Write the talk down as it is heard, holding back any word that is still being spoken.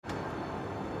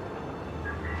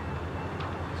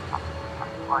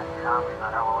Mind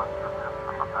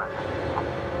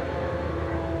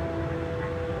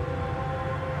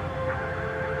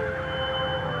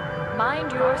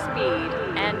your speed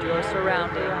and your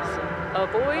surroundings.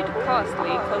 Avoid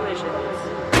costly collisions.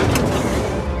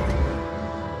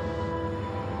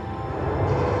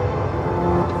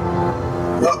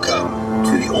 Welcome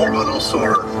to the Orbital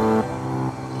Sword.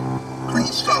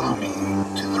 Please follow me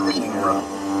to the reading room.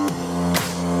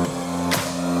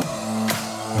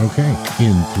 Okay,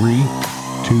 in 3,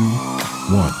 2,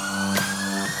 1.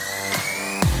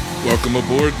 Welcome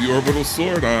aboard the Orbital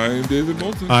Sword. I'm David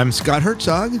Moulton. I'm Scott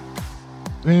Herzog.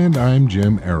 And I'm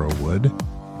Jim Arrowwood.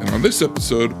 And on this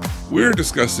episode, we're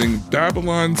discussing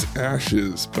Babylon's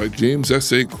Ashes by James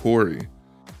S.A. Corey.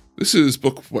 This is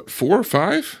book, 4 or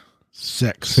 5?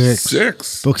 6.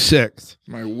 6. Book 6.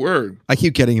 My word. I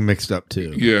keep getting it mixed up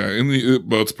too. Yeah,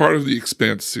 it's part of the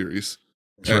Expanse series.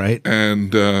 That's right.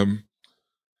 And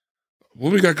what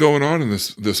do we got going on in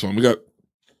this one? We got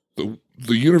the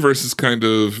universe is kind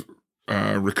of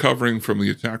recovering from the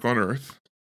attack on Earth.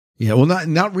 Yeah, well,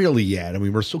 not really yet. I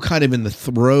mean, we're still kind of in the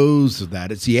throes of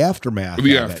that. It's the aftermath.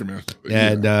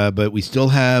 And but we still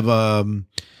have the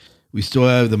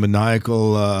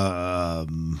maniacal. I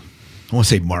want to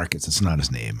say Marcus. It's not his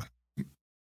name.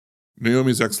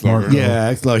 Naomi's ex-lover. Yeah,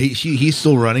 ex-lover. He's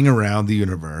still running around the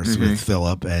universe with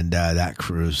Philip and that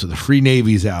crew. So the Free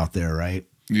Navy's out there, right?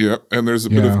 Yeah, and there's a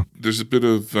bit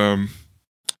of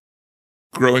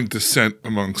growing dissent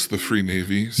amongst the Free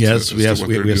Navy. Yes, we have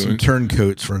some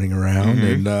turncoats running around,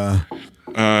 and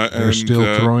they're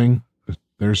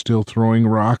still throwing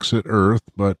rocks at Earth,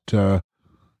 but the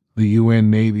UN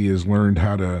Navy has learned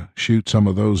how to shoot some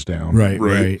of those down.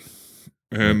 Right.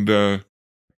 And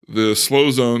the slow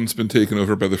zone's been taken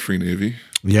over by the Free Navy.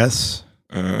 Yes.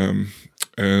 And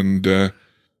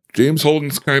James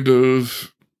Holden's kind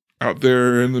of out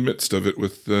there in the midst of it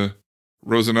with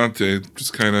Rosinante,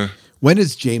 just kind of. When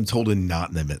is James Holden not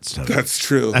in the midst of it? That's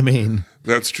true. I mean,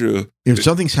 that's true. If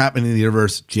something's happening in the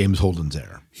universe, James Holden's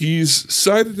there. He's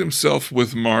sided himself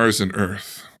with Mars and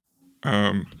Earth,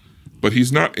 but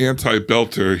he's not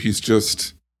anti-Belter. He's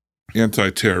just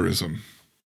anti-terrorism.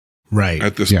 Right.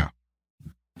 At this,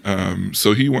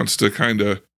 so he wants to kind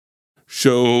of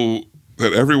show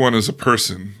that everyone is a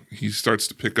person. He starts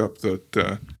to pick up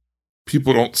that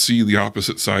people don't see the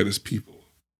opposite side as people.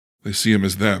 They see him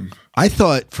as them. I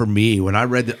thought for me, when I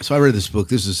read I read this book,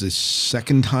 this is the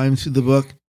second time through the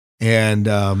book.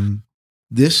 And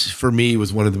this for me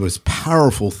was one of the most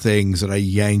powerful things that I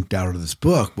yanked out of this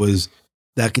book was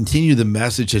that continue the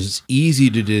message that it's easy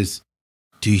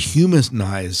to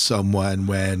humanize someone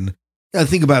when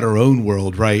think about our own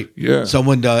world, right? Yeah.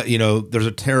 Someone does, there's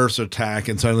a terrorist attack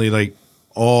and suddenly like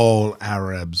all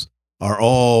Arabs are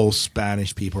all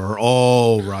Spanish people, or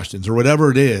all Russians, or whatever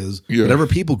it is, whatever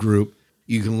people group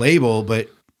you can label. But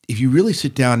if you really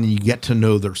sit down and you get to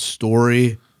know their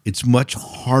story, it's much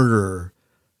harder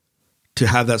to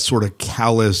have that sort of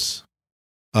callous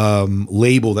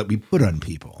label that we put on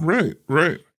people. Right.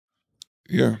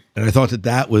 Yeah. And I thought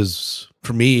that was,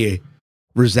 for me,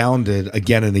 resounded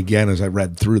again and again as I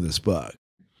read through this book.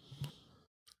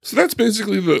 So that's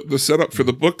basically the setup for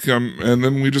the book, and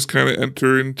then we just kind of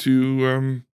enter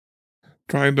into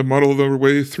trying to muddle our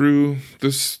way through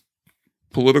this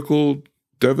political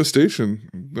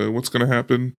devastation. What's going to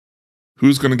happen?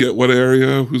 Who's going to get what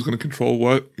area? Who's going to control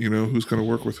what? Who's going to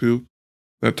work with who?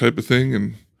 That type of thing.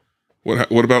 And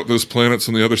what about those planets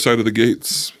on the other side of the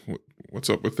gates? What's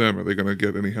up with them? Are they going to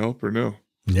get any help or no?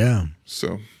 Yeah.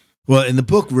 So, well, and the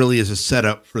book really is a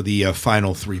setup for the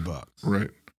final 3 books.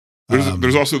 Right.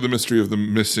 There's also the mystery of the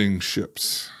missing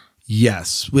ships.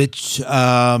 Yes, which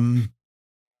isn't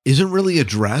really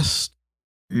addressed.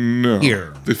 No.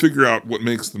 Here. They figure out what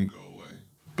makes them go away,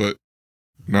 but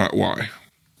not why.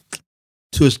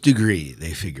 To a degree,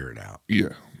 they figure it out.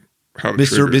 Yeah. How to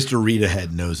Mr. Rita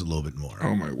Head knows a little bit more.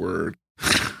 Oh, my word.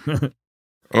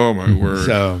 Oh, my word.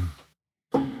 So.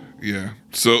 Yeah.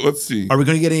 So let's see. Are we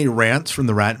going to get any rants from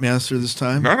the Rat Master this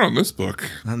time? Not on this book.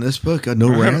 On this book? No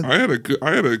rant? I had a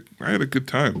good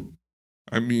time.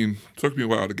 I mean, it took me a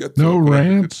while to get to No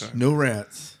rants? No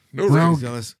rants. No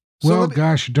rants. Well,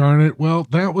 gosh darn it. Well,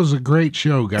 that was a great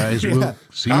show, guys. We'll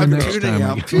see you next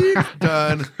time.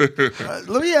 Done.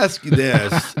 Let me ask you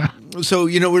this. So,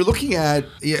 we're looking at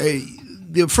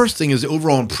the first thing is the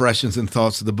overall impressions and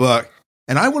thoughts of the book.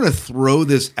 And I want to throw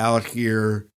this out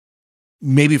here.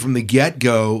 Maybe from the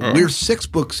get-go, we're 6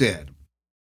 books in.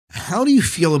 How do you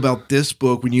feel about this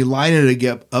book when you line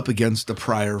it up against the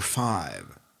prior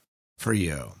 5 for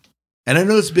you? And I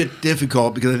know it's a bit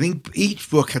difficult because I think each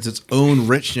book has its own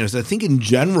richness. I think in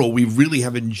general, we really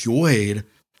have enjoyed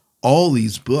all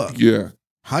these books. Yeah.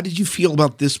 How did you feel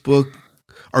about this book?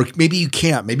 Or maybe you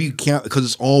can't because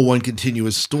it's all one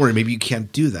continuous story. Maybe you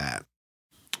can't do that.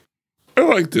 I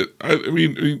liked it. I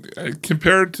mean,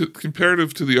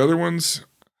 comparative to the other ones,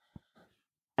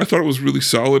 I thought it was really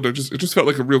solid. It just felt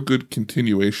like a real good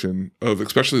continuation of,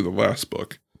 especially the last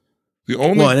book.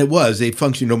 And it was. They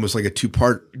functioned almost like a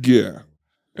 2-part. Yeah.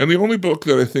 And the only book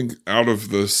that I think out of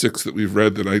the 6 that we've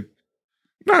read that I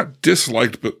not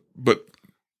disliked, but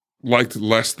liked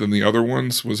less than the other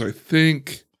ones was, I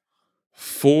think,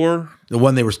 4. The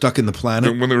one they were stuck in the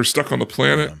planet? When they were stuck on the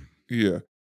planet. Yeah.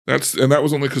 That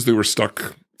was only because they were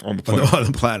stuck on the planet. On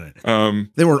the planet.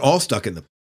 They weren't all stuck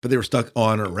but they were stuck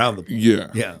on or around the planet. Yeah.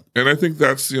 Yeah. And I think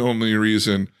that's the only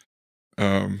reason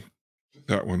that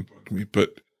one bugged me.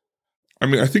 But I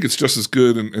mean, I think it's just as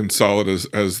good and solid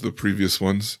as the previous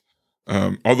ones.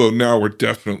 Although now we're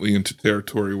definitely into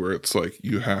territory where it's like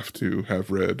you have to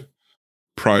have read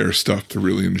prior stuff to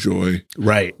really enjoy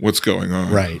what's going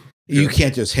on. Right. You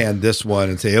can't just hand this one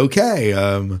and say, okay,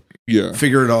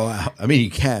 figure it all out. I mean,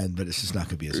 you can, but it's just not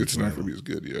going to be as good. It's not going to be as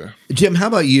good, yeah. Jim, how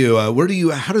about you?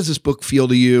 How does this book feel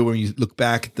to you when you look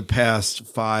back at the past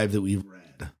 5 that we've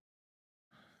read?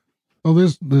 Well,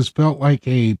 this felt like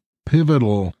a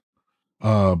pivotal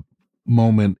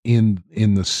moment in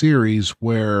the series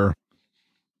where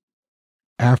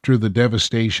after the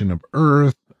devastation of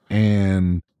Earth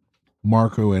and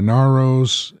Marco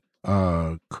Inaros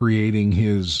creating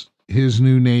his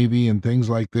new navy and things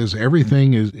like this,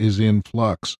 everything is in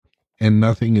flux and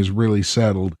nothing is really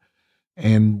settled.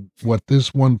 And what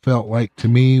this one felt like to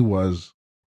me was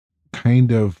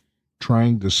kind of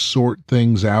trying to sort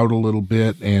things out a little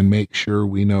bit and make sure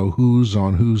we know who's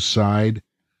on whose side,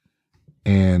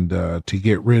 and to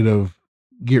get rid of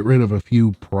a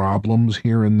few problems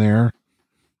here and there.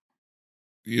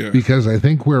 Yeah. Because I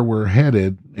think where we're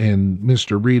headed, and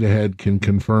Mr. Readahead can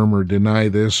confirm or deny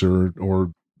this or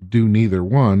do neither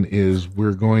one, is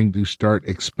we're going to start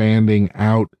expanding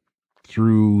out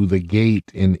through the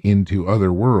gate and into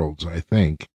other worlds, I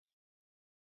think.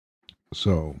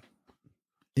 So,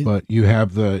 but you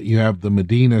have the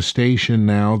Medina station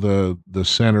now, the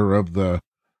center of the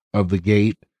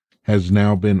gate has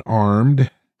now been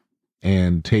armed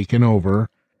and taken over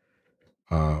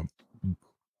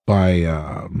by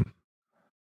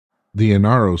the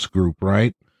Inaros group,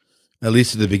 right? At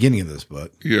least at the beginning of this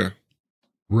book. Yeah.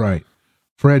 Right.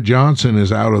 Fred Johnson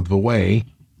is out of the way.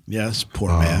 Yes, poor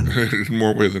man. In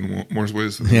more ways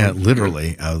than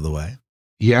literally out of the way.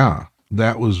 Yeah,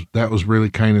 that was really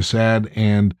kind of sad.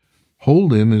 And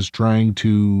Holden is trying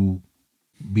to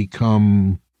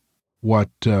become what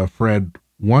Fred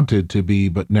wanted to be,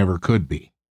 but never could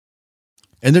be.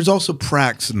 And there's also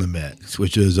Prax in the mix,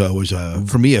 which was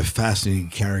for me a fascinating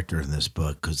character in this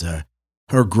book because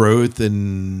her growth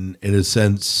and, in a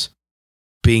sense,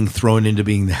 being thrown into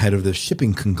being the head of the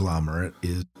shipping conglomerate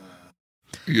is,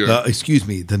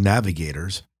 the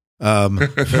Navigators,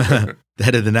 the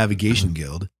head of the Navigation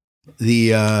Guild.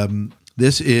 She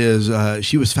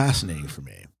was fascinating for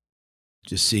me,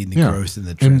 just seeing the growth and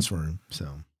the transform.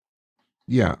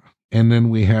 Yeah. And then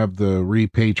we have the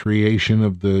repatriation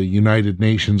of the United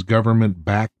Nations government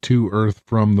back to Earth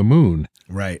from the moon.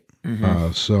 Right.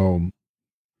 Mm-hmm.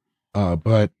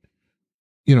 But,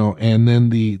 and then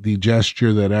the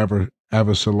gesture that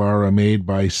Avasarala made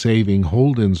by saving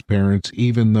Holden's parents,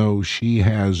 even though she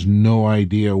has no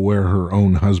idea where her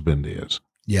own husband is.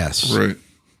 Yes.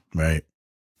 Right.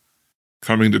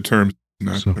 Coming to terms,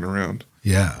 not been around.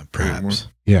 Yeah, perhaps.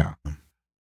 Yeah.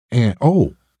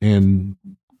 And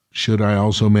should I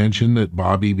also mention that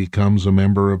Bobby becomes a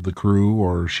member of the crew,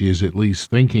 or she is at least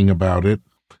thinking about it?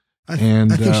 I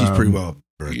think she's pretty well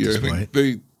at this point. Think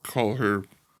they call her.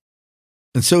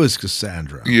 And so is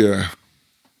Cassandra. Yeah.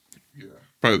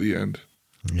 By the end.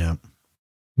 Yeah.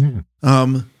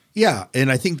 Yeah.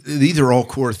 And I think these are all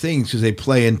core things because they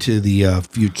play into the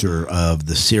future of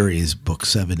the series, book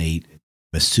 7, 8,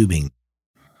 assuming.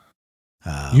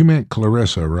 You meant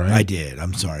Clarissa, right? I did.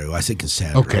 I'm sorry. I said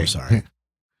Cassandra. Okay. I'm sorry.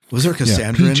 Was there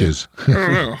Cassandra Peaches. in it? I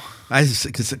don't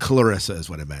know. Clarissa is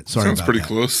what I meant. Sorry. Sounds about pretty that.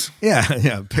 close. Yeah.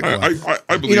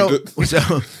 I believed it.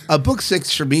 So book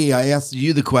 6 for me, I asked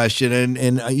you the question,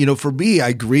 and for me, I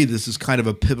agree this is kind of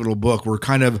a pivotal book. We're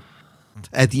kind of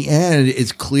at the end.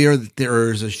 It's clear that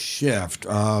there is a shift.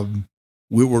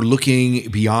 We were looking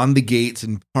beyond the gates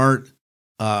in part.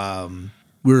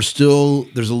 There's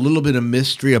a little bit of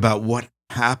mystery about what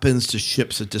happens to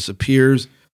ships that disappears.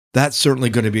 That's certainly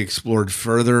going to be explored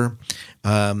further.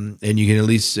 And you can at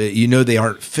least, they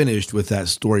aren't finished with that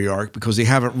story arc because they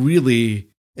haven't really,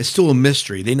 it's still a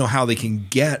mystery. They know how they can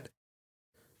get,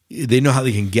 they know how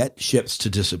they can get ships to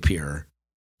disappear,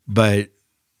 but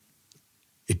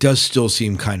it does still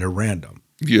seem kind of random.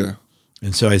 Yeah.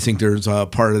 And so I think there's a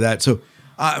part of that. So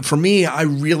for me, I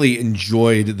really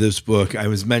enjoyed this book. I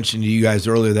was mentioning to you guys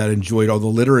earlier that I enjoyed all the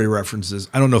literary references.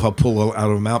 I don't know if I'll pull out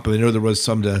of them out, but I know there was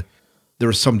some to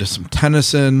some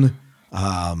Tennyson.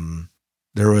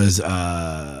 There were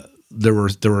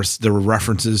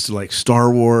references to like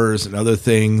Star Wars and other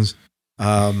things.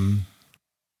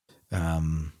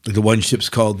 The one ship's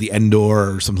called the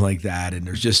Endor or something like that. And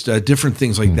there's just different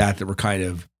things like that were kind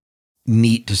of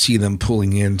neat to see them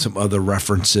pulling in some other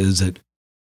references that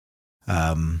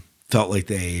felt like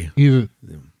either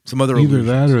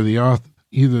that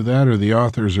or the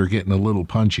authors are getting a little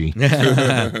punchy.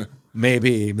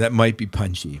 Maybe that might be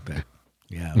punchy, but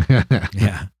yeah.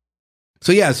 Yeah.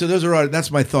 So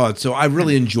that's my thoughts. So I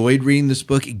really enjoyed reading this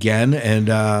book again, and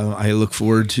I look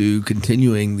forward to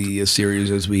continuing the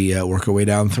series as we work our way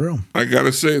down through. I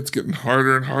gotta say, it's getting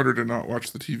harder and harder to not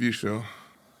watch the TV show.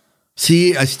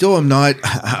 See, I still am not.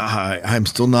 I'm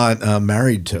still not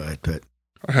married to it, but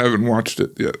I haven't watched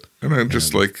it yet, and I'm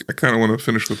just like, I kind of want to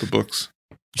finish with the books.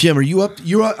 Jim, are you up?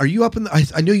 Are you up in?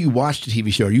 I know you watched the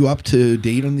TV show. Are you up to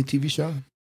date on the TV show?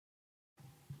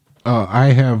 I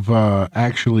have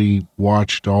actually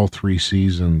watched all 3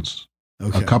 seasons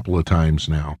a couple of times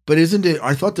now. But isn't it?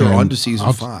 I thought they're on to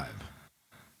season 5.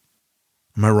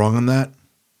 Am I wrong on that?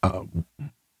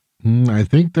 I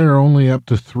think they're only up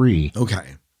to 3.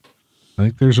 Okay. I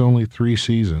think there's only 3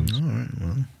 seasons. All right.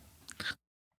 Well,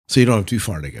 so you don't have too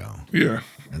far to go. Yeah.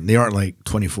 And they aren't like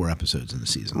 24 episodes in the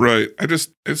season. Right.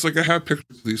 It's like I have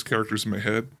pictures of these characters in my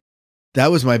head. That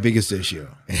was my biggest issue.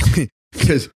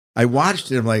 Because I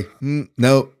watched it, I'm like,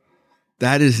 no,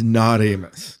 that is not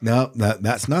Amos. No,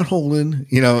 that's not Holden.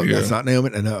 That's not Naomi.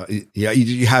 No,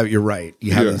 you're right.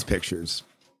 You have these pictures.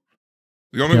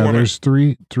 The only one there's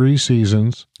three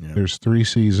seasons. Yeah. There's 3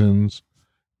 seasons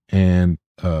and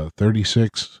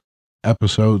 36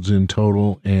 episodes in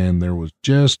total. And there was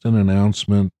just an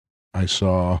announcement I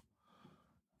saw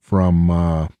from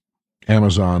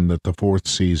Amazon that the 4th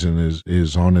season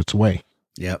is on its way.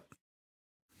 Yep.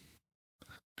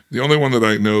 The only one that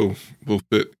I know will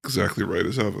fit exactly right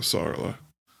is Avasarala.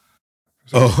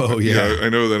 Oh yeah, I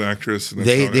know that actress. And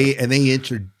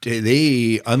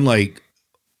they unlike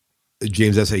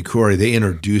James S.A. Corey, they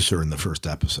introduce her in the first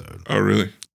episode. Oh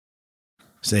really?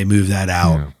 So they move that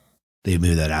out. Yeah. They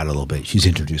move that out a little bit. She's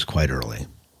introduced quite early.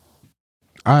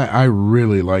 I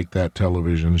really like that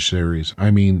television series. I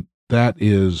mean, that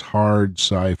is hard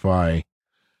sci-fi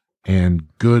and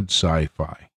good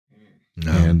sci-fi.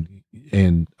 No.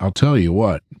 And I'll tell you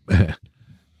what,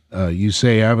 you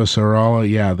say Avasarala,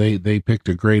 yeah, they picked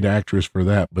a great actress for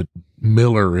that, but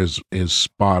Miller is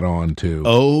spot on too.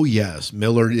 Oh yes,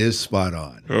 Miller is spot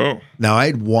on. Oh, now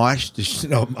I'd watched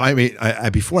I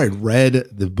before I'd read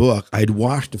the book, I'd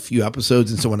watched a few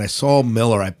episodes, and so when I saw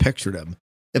Miller, I pictured him.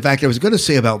 In fact, I was going to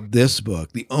say about this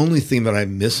book, the only thing that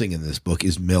I'm missing in this book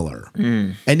is Miller,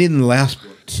 and in the last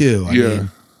book too. I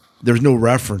mean, there's no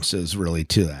references really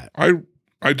to that.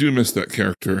 I do miss that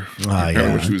character.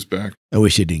 I wish he was back. I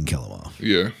wish they didn't kill him off.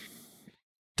 Yeah.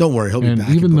 Don't worry, he'll be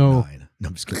back. Even in though, book 9. No,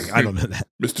 I'm just kidding. I don't know that.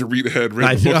 Mr. Reedhead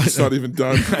read the book. It's not even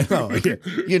done. I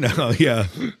know. Yeah.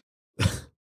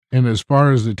 And as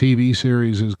far as the TV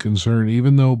series is concerned,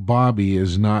 even though Bobby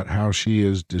is not how she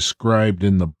is described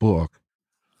in the book,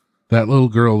 that little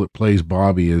girl that plays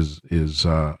Bobby is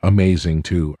amazing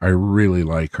too. I really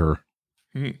like her.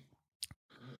 Yeah,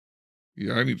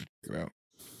 I need to check it out.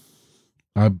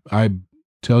 I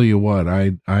tell you what,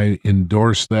 I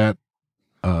endorse that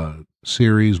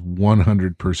series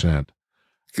 100%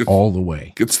 all the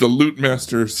way. Gets the Loot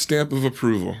Master stamp of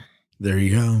approval. There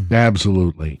you go.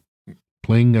 Absolutely.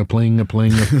 Pling a pling a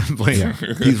pling a pling. Yeah.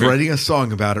 He's writing a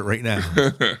song about it right now.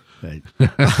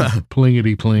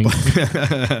 Plingity pling.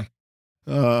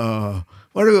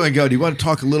 Where do we want to go? Do you want to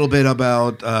talk a little bit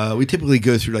about? We typically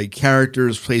go through like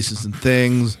characters, places, and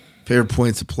things. Favorite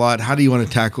points of plot. How do you want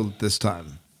to tackle it this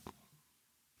time?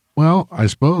 Well, I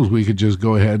suppose we could just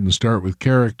go ahead and start with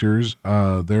characters.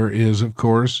 There is, of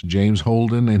course, James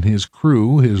Holden and his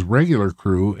crew, his regular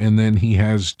crew, and then he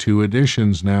has 2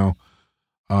 additions now.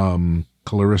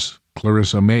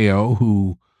 Clarissa Mayo,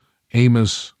 who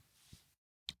Amos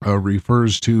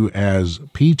refers to as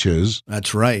Peaches.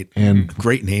 That's right. And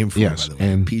great name for her, by the way,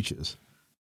 and Peaches.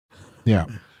 Yeah.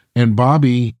 And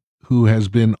Bobby, who has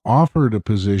been offered a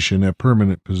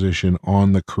permanent position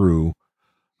on the crew,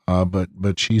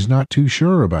 but she's not too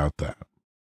sure about that.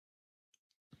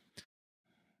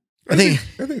 I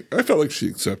felt like she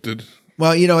accepted.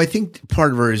 Well, I think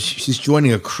part of her is she's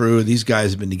joining a crew. These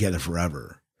guys have been together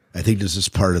forever. I think this is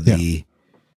part of the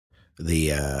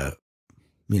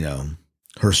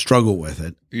her struggle with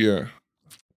it. Yeah.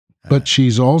 But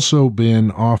she's also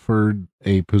been offered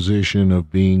a position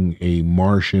of being a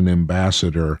Martian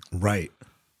ambassador. Right.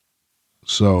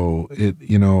 So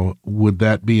would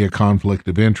that be a conflict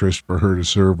of interest for her to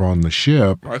serve on the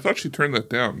ship? I thought she turned that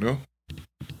down, no?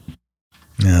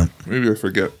 Yeah. Maybe I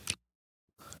forget.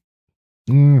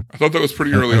 Mm, I thought that was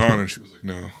pretty early on, and she was like,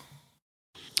 no.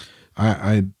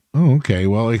 Okay.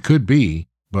 Well, it could be,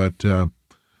 but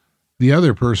the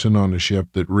other person on the ship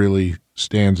that really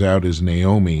stands out is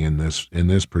Naomi in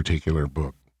this particular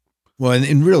book. Well,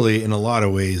 and really, in a lot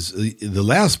of ways, the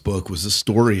last book was the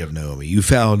story of Naomi. You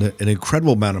found an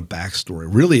incredible amount of backstory,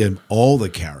 really, in all the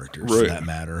characters, for that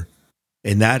matter,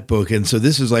 in that book. And so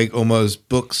this is like almost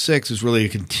book 6 is really a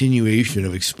continuation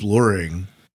of exploring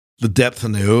the depth of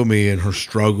Naomi and her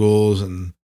struggles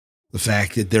and the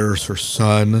fact that there's her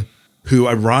son, who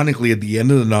ironically, at the end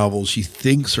of the novel, she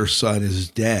thinks her son is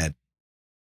dead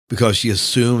because she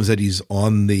assumes that he's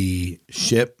on the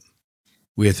ship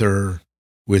with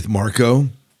Marco,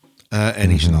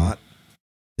 and he's not.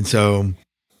 And so,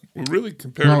 well, really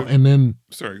compared. And then,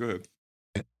 sorry, go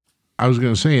ahead. I was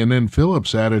going to say, and then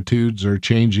Philip's attitudes are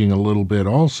changing a little bit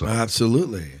also.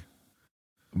 Absolutely,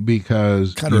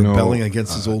 because kind of rebelling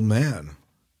against his old man.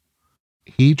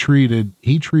 He treated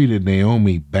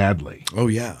Naomi badly. Oh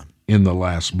yeah, in the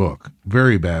last book,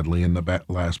 very badly in the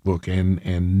last book, and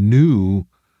knew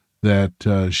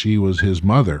that she was his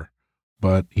mother.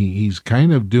 But he's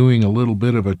kind of doing a little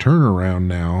bit of a turnaround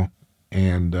now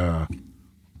and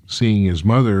seeing his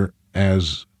mother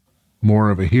as more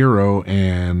of a hero,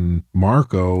 and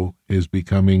Marco is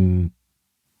becoming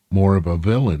more of a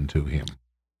villain to him.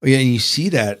 Yeah, and you see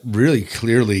that really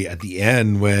clearly at the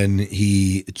end when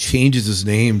he changes his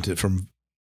name from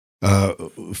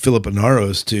Philip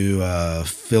Inaros to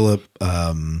Philip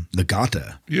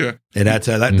Nagata. Yeah. And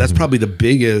that's probably the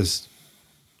biggest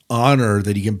honor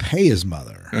that he can pay his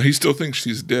mother. Now, he still thinks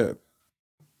she's dead.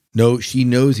 No, she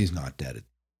knows he's not dead.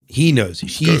 He knows.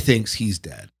 She thinks he's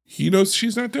dead. He knows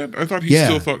she's not dead? I thought he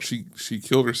still thought she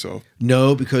killed herself.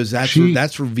 No, because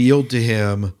that's revealed to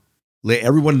him. Like,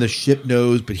 everyone in the ship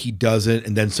knows, but he doesn't.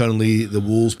 And then suddenly the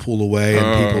wolves pull away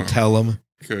and people tell him.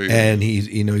 Okay, yeah. And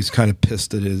he's kind of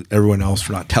pissed at everyone else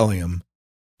for not telling him,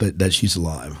 but that she's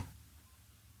alive.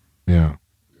 Yeah.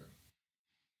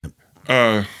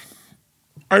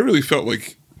 I really felt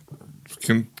like,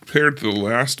 compared to the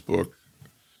last book,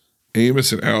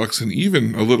 Amos and Alex, and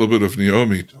even a little bit of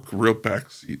Naomi, took a real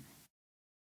backseat.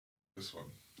 This one.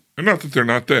 And not that they're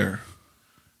not there,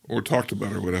 or talked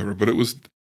about or whatever, but it was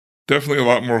definitely a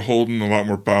lot more Holden, a lot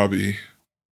more Bobby.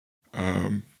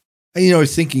 I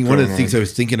was thinking, one of the things I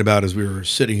was thinking about as we were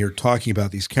sitting here talking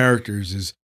about these characters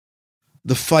is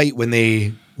the fight when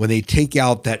they take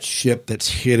out that ship that's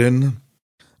hidden,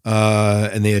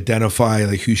 and they identify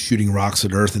like who's shooting rocks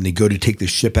at Earth, and they go to take the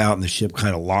ship out, and the ship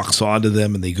kind of locks onto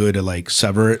them, and they go to like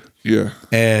sever it. Yeah.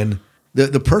 And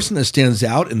the person that stands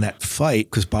out in that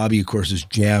fight, because Bobby, of course, is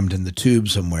jammed in the tube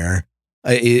somewhere,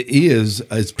 is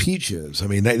Peaches. I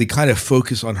mean, they kind of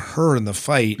focus on her in the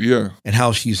fight, and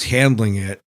how she's handling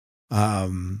it.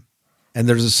 And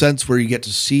there's a sense where you get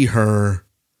to see her,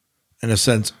 in a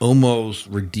sense, almost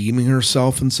redeeming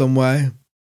herself in some way.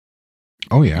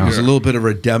 Oh yeah, there's a little bit of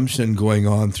redemption going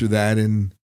on through that,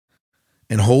 and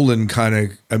Holden kind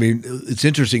of. I mean, it's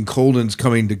interesting. Holden's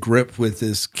coming to grip with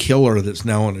this killer that's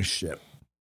now on a ship.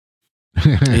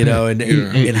 And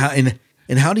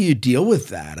how do you deal with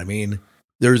that? I mean,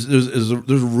 there's a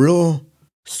real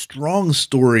strong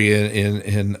story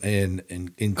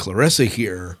in Clarissa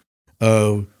here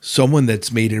of someone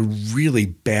that's made a really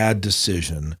bad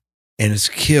decision and has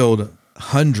killed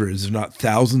hundreds, if not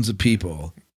thousands, of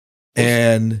people,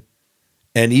 and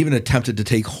even attempted to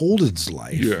take Holden's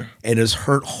life, and has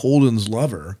hurt Holden's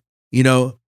lover.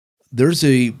 There's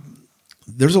a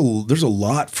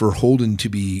lot for Holden to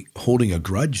be holding a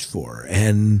grudge for,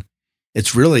 and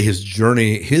it's really his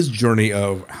journey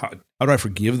of how do I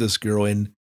forgive this girl,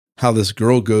 and how this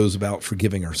girl goes about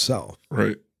forgiving herself.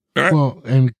 Right. Well,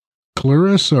 and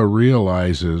Clarissa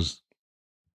realizes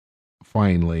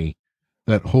finally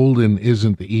that Holden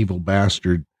isn't the evil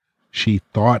bastard she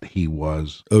thought he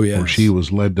was, or she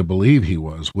was led to believe he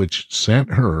was, which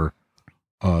sent her,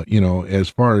 as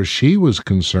far as she was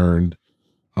concerned,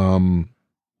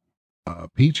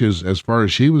 Peaches, as far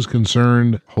as she was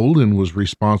concerned, Holden was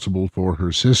responsible for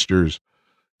her sister's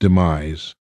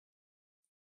demise.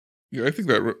 Yeah, I think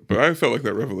but I felt like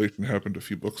that revelation happened a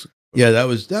few books ago. Yeah, that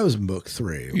was in book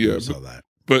 3. Yeah, saw that.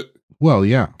 But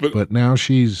but now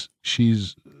she's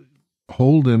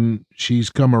Holden. She's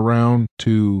come around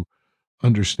to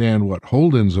understand what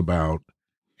Holden's about,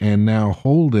 and now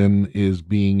Holden is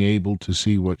being able to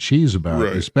see what she's about,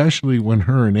 Right. especially when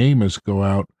her and Amos go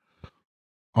out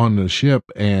on the ship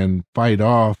and fight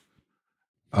off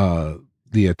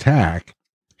the attack,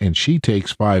 and she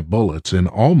takes 5 bullets and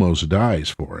almost dies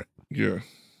for it. Yeah.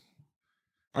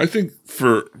 I think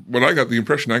for what I got, the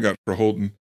impression I got for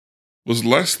Holden was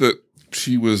less that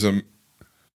she was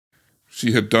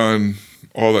she had done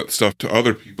all that stuff to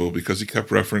other people, because he kept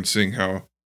referencing how,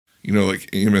 like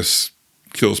Amos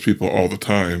kills people all the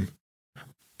time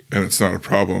and it's not a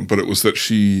problem, but it was that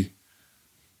she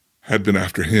had been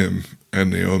after him and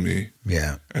Naomi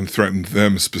Yeah. and threatened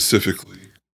them specifically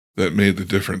that made the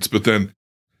difference. But then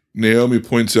Naomi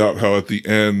points out how at the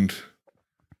end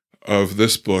of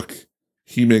this book,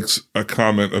 he makes a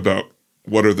comment about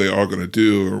what are they all going to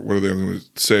do, or what are they going to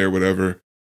say, or whatever.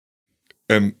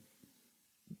 And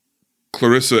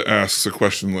Clarissa asks a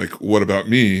question like, what about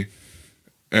me?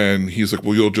 And he's like,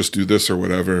 well, you'll just do this or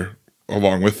whatever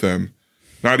along with them.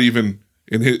 Not even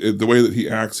in the way that he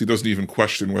acts, he doesn't even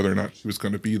question whether or not she was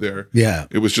going to be there. Yeah.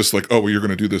 It was just like, oh, well, you're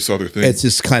going to do this other thing. It's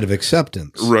this kind of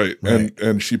acceptance. Right. Right.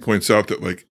 And she points out that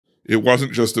like it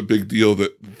wasn't just a big deal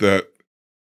that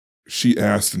she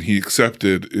asked and he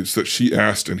accepted. It's that she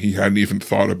asked and he hadn't even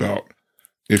thought about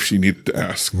if she needed to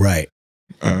ask. Right.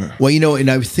 Well, and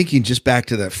I was thinking just back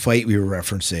to that fight we were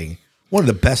referencing. One of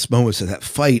the best moments of that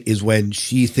fight is when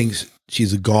she thinks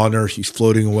she's a goner, she's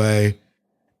floating away,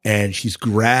 and she's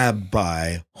grabbed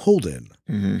by Holden,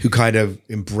 who kind of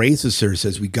embraces her and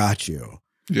says, we got you.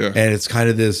 Yeah. And it's kind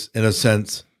of this, in a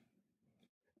sense,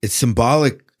 it's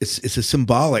symbolic. It's a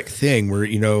symbolic thing where,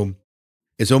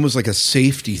 it's almost like a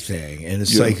safety thing. And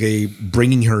it's like a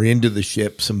bringing her into the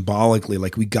ship symbolically,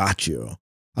 like, we got you.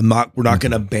 We're not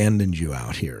going to abandon you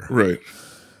out here. Right.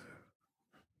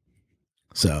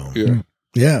 So, Yeah.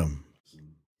 yeah.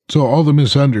 So all the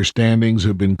misunderstandings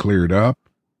have been cleared up,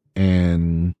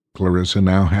 and Clarissa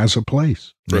now has a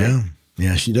place. Right. Yeah.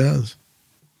 Yeah, she does.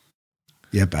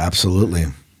 Yep, absolutely.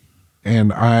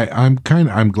 And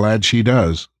I'm glad she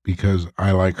does, because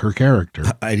I like her character.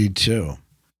 I did too.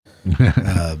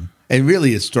 And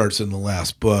really, it starts in the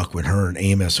last book when her and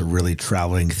Amos are really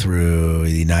traveling through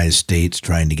the United States,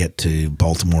 trying to get to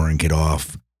Baltimore and get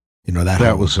off.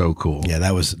 That was so cool. Yeah,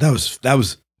 that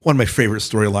was one of my favorite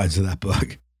storylines of that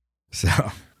book. So,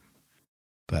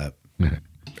 but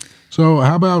So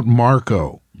how about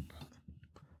Marco?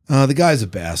 the guy's a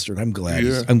bastard. I'm glad.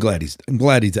 Yeah. I'm glad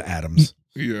he's Adams.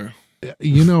 Yeah.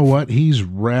 You know what? He's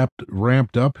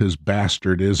ramped up his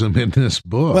bastardism in this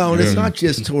book. Well, and it's Yeah. not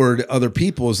just toward other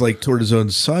people; it's like toward his own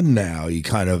son. Now you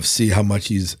kind of see how much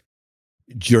he's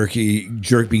being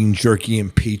jerky,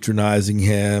 and patronizing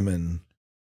him, and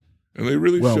And they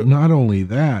really well, not only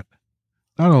that,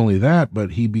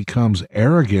 but he becomes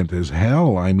arrogant as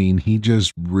hell. I mean, he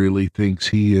just really thinks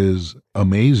he is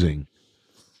amazing.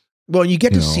 well, you get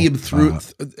to You see know, him through.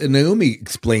 And Naomi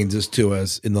explains this to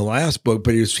us in the last book,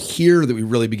 but it's here that we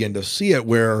really begin to see it,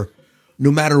 where no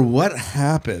matter what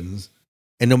happens,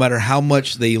 and no matter how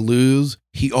much they lose,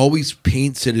 he always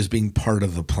paints it as being part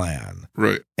of the plan.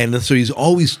 right. And so he's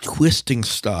always twisting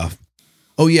stuff.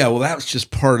 Oh, yeah, well, that's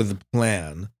just part of the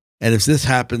plan. And if this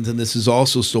happens, then this is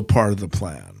also still part of the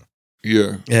plan.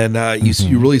 Yeah. And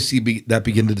you really see that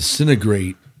begin to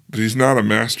disintegrate. But he's not a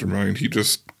mastermind. He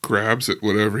just grabs at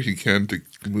whatever he can to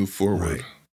move forward. Right.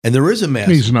 And there is a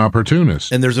master, He's an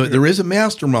opportunist. and there is a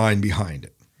mastermind behind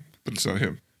it. But it's not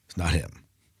him. It's not him.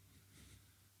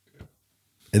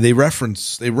 And they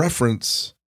reference the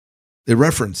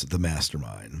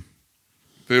mastermind.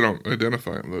 They don't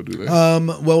identify him though, do they?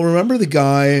 Well, remember the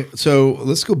guy. So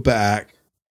let's go back.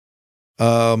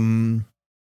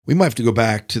 We might have to go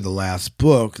back to the last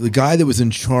book. The guy that was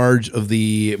in charge of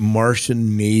the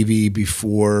Martian Navy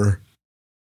before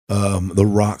the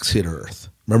rocks hit Earth.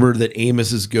 Remember that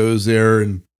Amos goes there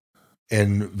and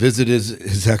visit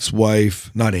his ex-wife.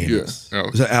 Not Amos. Yeah,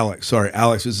 Alex. Was that Alex? Sorry,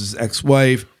 Alex was his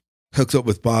ex-wife. Hooks up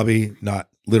with Bobby, not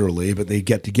literally, but they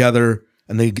get together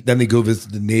and then they go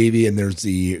visit the Navy, and there's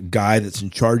the guy that's in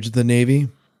charge of the Navy.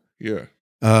 Yeah.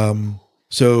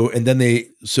 So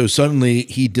suddenly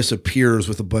he disappears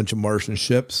with a bunch of Martian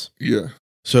ships. Yeah.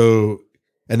 So,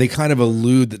 and they kind of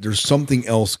allude that there's something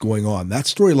else going on. That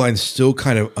storyline's still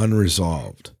kind of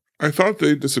unresolved. I thought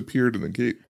they disappeared in the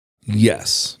gate.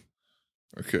 Yes.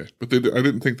 Okay. But I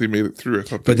didn't think they made it through. I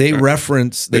thought But they they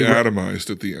atomized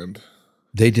at the end.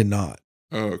 They did not.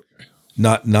 Oh, okay.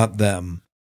 Not them.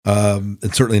 And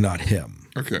certainly not him.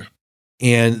 Okay.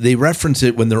 And they reference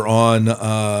it when they're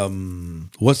on,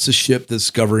 what's the ship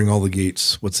that's covering all the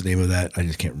gates? What's the name of that? I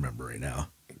just can't remember right now.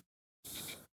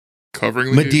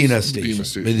 covering the Medina case?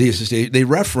 Station. Medina Station. They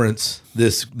reference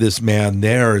this man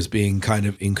there as being kind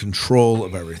of in control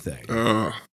of everything.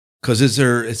 Because is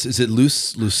it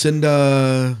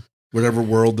Lucinda, whatever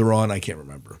world they're on? I can't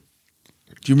remember.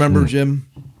 Do you remember, Jim?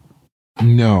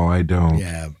 No, I don't.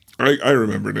 Yeah. I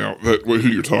remember now who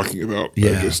you're talking about.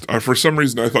 Yeah. For some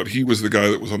reason, I thought he was the guy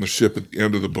that was on the ship at the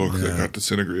end of the book that got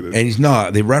disintegrated. And he's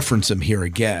not. They reference him here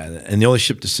again. And the only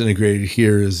ship disintegrated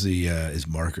here is is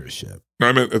Marker's ship.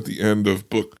 I meant at the end of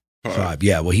book 5.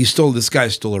 Yeah. Well, this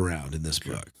guy's still around in this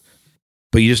book,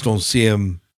 but you just don't see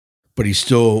him. But he's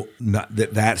still not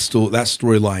that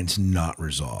storyline's not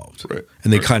resolved. Right.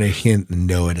 And they kind of hint and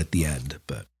know it at the end.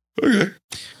 But okay.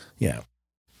 Yeah.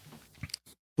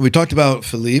 We talked about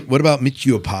Philippe. What about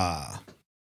Michiopa?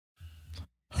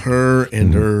 Her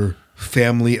and her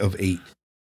family of 8.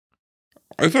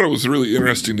 I thought it was really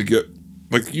interesting to get,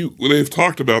 they've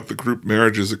talked about the group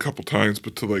marriages a couple times,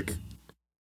 but to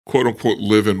quote unquote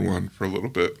live in one for a little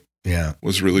bit. Yeah.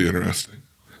 Was really interesting.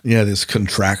 Yeah, this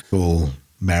contractual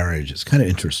marriage is kind of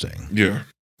interesting. Yeah.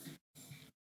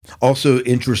 Also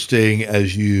interesting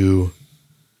as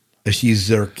she's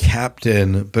their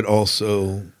captain, but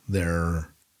also their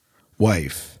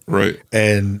wife. Right.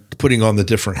 And putting on the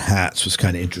different hats was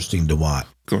kind of interesting to watch.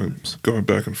 Going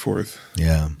back and forth.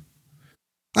 Yeah.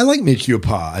 I like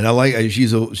Michiopa, and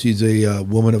she's a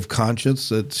woman of conscience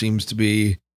that seems to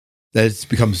be that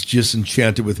becomes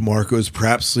disenchanted with Marco's,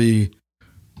 perhaps one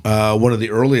of the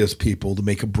earliest people to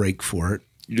make a break for it.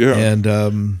 Yeah.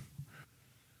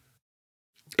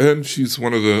 And she's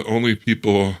one of the only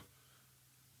people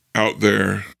out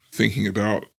there thinking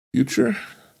about future.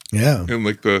 Yeah. And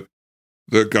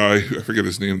the guy, I forget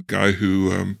his name, guy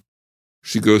who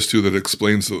she goes to that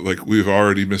explains that we've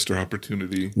already missed our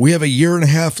opportunity. We have a year and a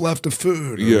half left of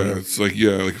food. Yeah. It's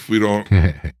if we don't,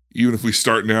 even if we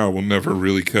start now, we'll never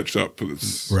really catch up. But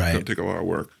it's going to take a lot of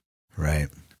work. Right.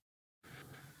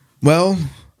 Well,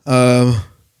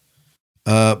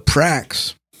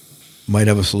 Prax might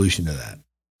have a solution to that.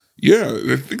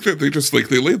 Yeah, I think that they just they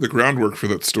laid the groundwork for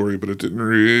that story, but it didn't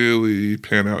really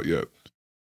pan out yet.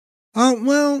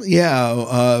 Well,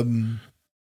 yeah.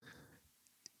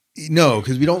 No,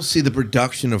 because we don't see the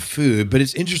production of food, but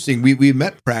it's interesting. We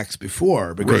met Prax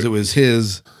before because it was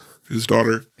his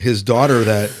daughter. His daughter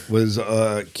that was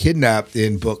kidnapped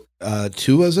in book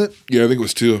 2, was it? Yeah, I think it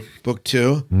was 2. Book 2.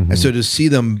 Mm-hmm. And so to see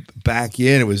them back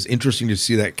in, it was interesting to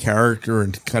see that character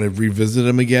and kind of revisit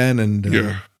him again. And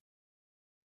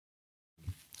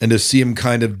and to see him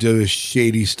kind of do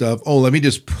shady stuff. Oh, let me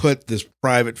just put this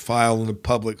private file in the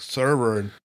public server. And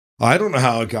I don't know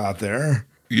how it got there.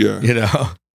 Yeah.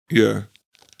 Yeah.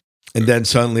 And then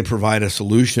suddenly provide a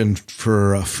solution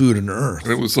for food on Earth.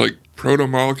 And it was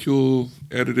proto-molecule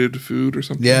edited food or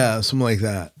something? Yeah, something like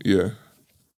that. Yeah.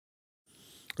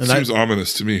 And seems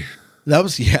ominous to me. That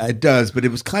was, it does. But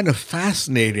it was kind of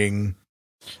fascinating.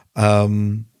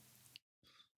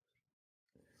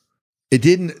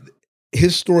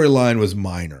 His storyline was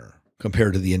minor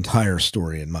compared to the entire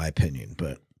story, in my opinion.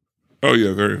 But oh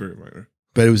yeah, very, very minor.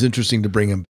 But it was interesting to bring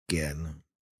him back in.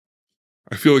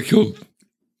 I feel like he'll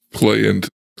play into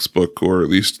this book, or at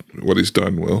least what he's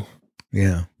done will.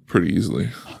 Yeah. Pretty easily.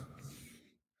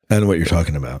 I know what you're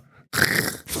talking about.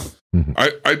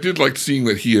 I did like seeing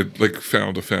that he had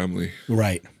found a family.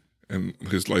 Right. And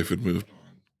his life had moved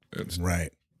on.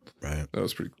 Right. That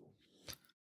was pretty cool.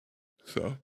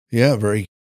 So. Yeah, very.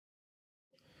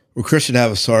 Well, Christian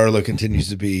Avasarala continues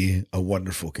to be a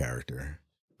wonderful character.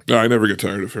 No, I never get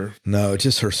tired of her. No,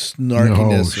 just her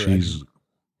snarkiness.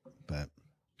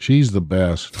 She's the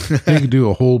best. They could do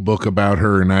a whole book about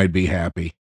her and I'd be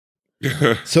happy.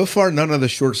 So far, none of the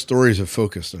short stories have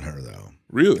focused on her, though.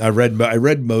 Really? I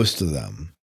read most of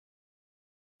them.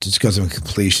 Just because I'm a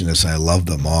completionist, I love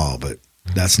them all, but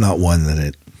that's not one that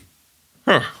it.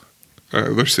 Huh.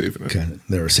 They're saving it.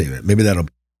 They're saving it. Maybe that'll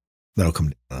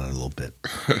come down a little bit.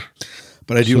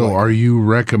 But I do. So, are you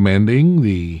recommending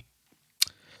the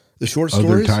short other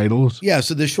stories? Titles? Yeah.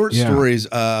 So the short stories.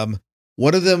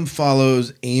 One of them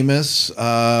follows Amos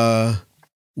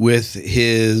with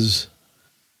his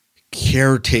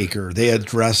caretaker. They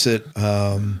address it.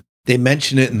 They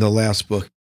mention it in the last book.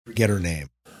 Forget her name,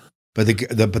 but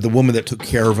the woman that took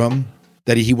care of him.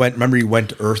 That he went. Remember, he went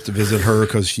to Earth to visit her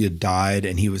because she had died,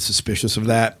 and he was suspicious of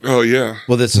that. Oh yeah.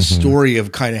 Well, that's a story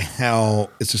of kind of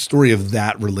how it's a story of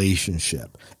that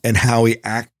relationship and how he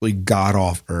actually got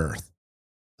off Earth,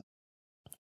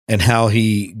 and how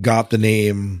he got the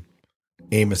name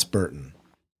Amos Burton.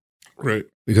 Right.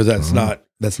 Because that's not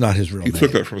his real name. He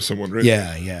took that from someone, right?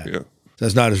 Yeah.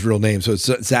 That's not his real name. So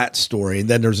it's that story. And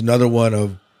then there's another one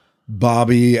of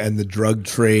Bobby and the drug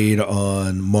trade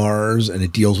on Mars, and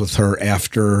it deals with her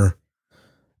after.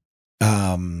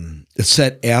 It's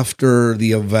set after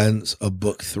the events of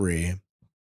book 3,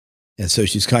 and so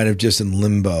she's kind of just in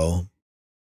limbo.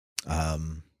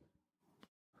 And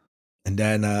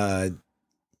then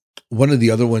one of the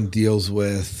other one deals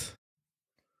with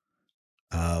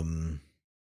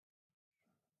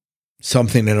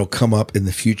something that'll come up in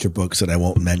the future books that I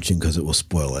won't mention because it will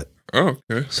spoil it. Oh,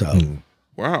 okay. So,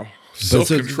 Wow.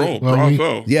 Self-control. well,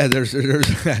 Bravo. yeah, there's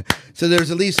so there's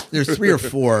at least 3 or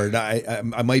 4. And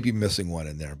I might be missing one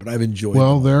in there, but I've enjoyed.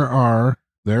 Well, them all.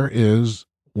 there is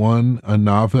a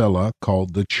novella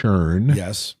called The Churn.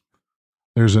 Yes,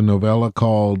 There's a novella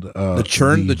called The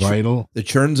Churn. The Vital. The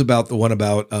Churn's about the one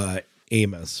about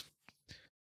Amos.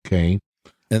 Okay.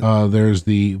 And- There's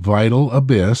The Vital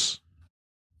Abyss.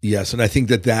 Yes, and I think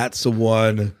that's the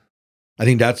one. I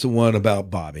think that's the one about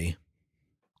Bobby.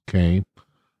 Okay.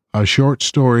 A short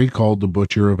story called The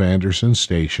Butcher of Anderson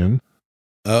Station.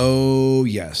 Oh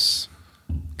yes,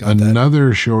 got that.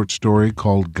 Another short story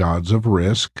called Gods of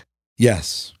Risk.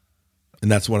 Yes, and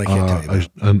that's one I can't tell you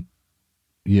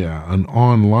about, an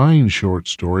online short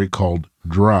story called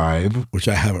Drive. which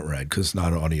I haven't read because it's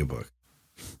not an audiobook.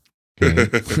 Okay.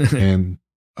 And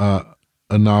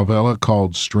a novella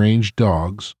called Strange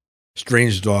Dogs.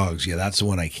 Strange Dogs. Yeah, that's the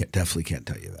one I definitely can't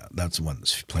tell you about. That's the one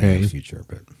that's playing in the future.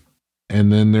 But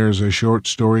And then there's a short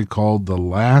story called The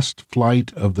Last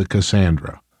Flight of the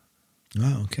Cassandra.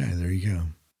 oh, okay, there you go.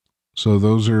 So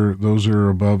those are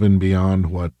above and beyond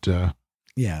what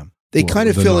Yeah, they Well, kind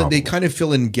of the fill in. novel. They kind of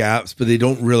fill in gaps, but they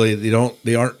don't really.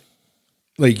 They aren't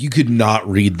like you could not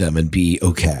read them and be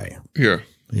okay. Yeah.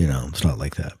 You know, it's not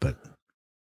like that. But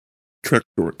Trek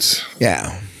shorts.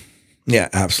 yeah,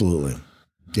 absolutely.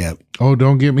 Yeah. Oh,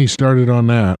 don't get me started on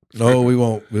that. No, we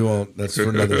won't. We won't. That's for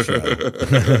another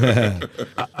show.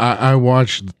 I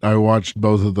watched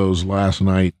both of those last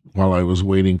night while I was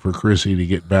waiting for Chrissy to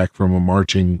get back from a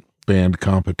marching band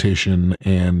competition,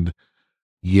 and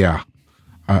yeah,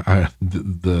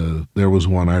 there was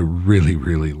one I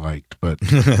really liked, but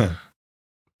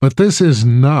this is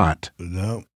not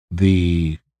No,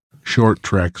 the Short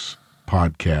Treks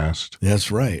podcast.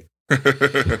 that's right.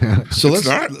 So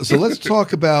let's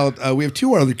talk about. We have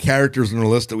 2 other characters on our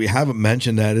list that we haven't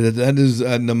mentioned. That is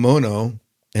Nemono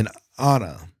and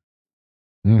Anna.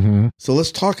 Mm-hmm. So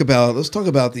let's talk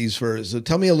about these first. So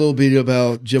tell me a little bit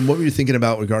about Jim. What were you thinking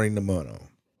about regarding Nemono?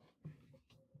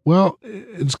 Well,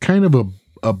 it's kind of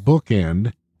a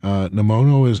bookend.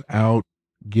 Nemono is out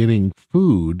getting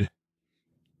food.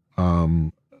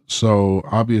 So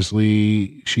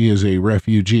obviously she is a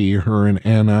refugee, her and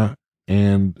Anna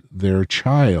and their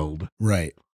child,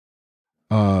 Right.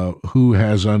 who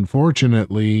has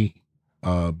unfortunately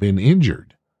been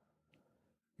injured.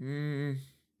 Mm,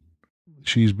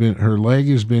 Her leg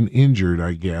has been injured,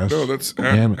 I guess. no, that's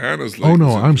Anna- Anna's leg. Oh no,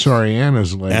 was I'm injured. sorry.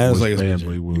 Anna's leg Anna's was leg is badly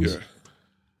injured. wounded.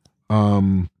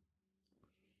 Yeah.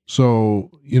 So,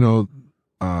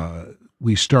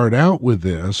 we start out with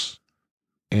this,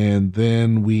 and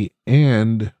then we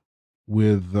end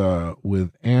with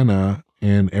Anna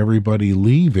and everybody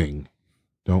leaving,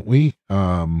 don't we?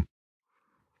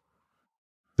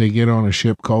 They get on a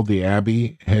ship called the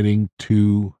Abbey, heading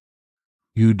to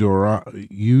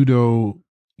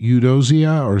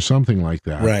Eudosia or something like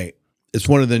that. Right. It's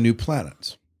one of the new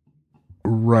planets.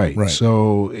 Right. Right.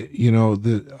 So,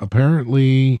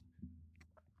 apparently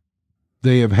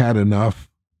they have had enough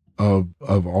of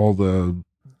all the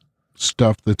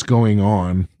stuff that's going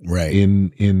on Right.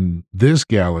 in this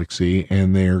galaxy,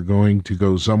 and they're going to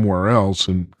go somewhere else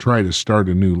and try to start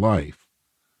a new life.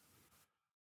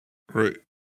 Right.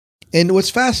 And what's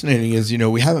fascinating is,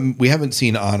 we haven't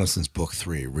seen Anna since book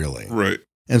 3, really. Right.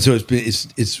 And so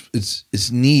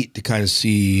it's neat to kind of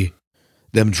see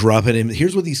them drop it in.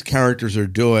 Here's what these characters are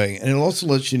doing. And it also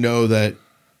lets you know that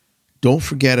don't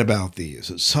forget about these.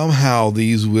 That somehow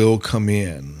these will come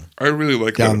in I really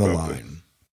like down that the about line. them.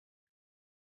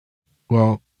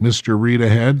 Well, Mr. Read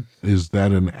Ahead, is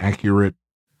that an accurate?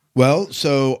 Well,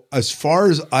 so as far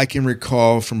as I can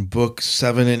recall from book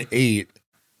 7 and 8,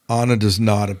 Anna does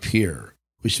not appear,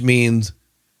 which means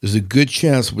there's a good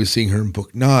chance we'll be seeing her in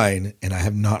book 9, and I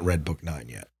have not read book 9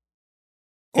 yet.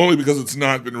 Only because it's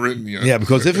not been written yet. Yeah,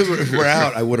 because if it were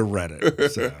out, I would have read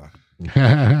it. So.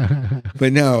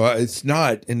 But no, it's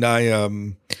not. And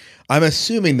I'm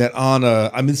assuming that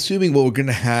I'm assuming what we're going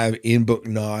to have in book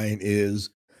 9 is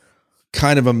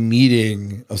kind of a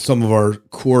meeting of some of our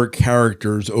core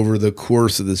characters over the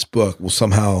course of this book will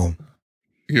somehow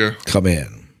Yeah. come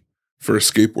in. For a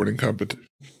skateboarding competition.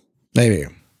 Maybe.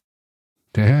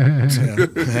 Yeah,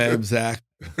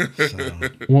 exactly.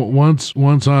 Once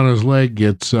on his leg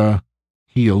gets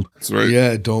healed. That's right.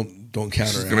 Yeah, don't He's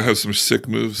counter. going to have some sick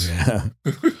moves. Yeah.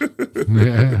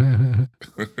 Yeah.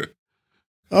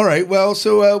 All right. Well,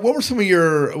 so what were some of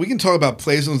your? We can talk about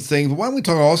plays and things, but why don't we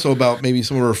talk also about maybe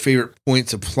some of our favorite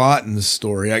points of plot in this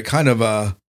story? I kind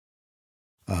of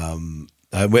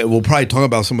we'll probably talk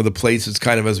about some of the places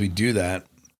kind of as we do that.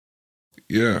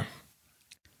 Yeah.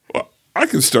 Well, I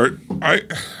can start. I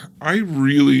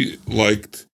really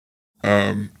liked.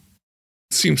 It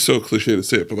seems so cliche to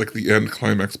say it, but like the end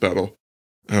climax battle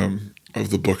of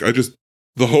the book.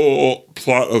 The whole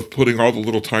plot of putting all the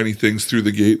little tiny things through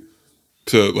the gate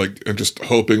to like, and just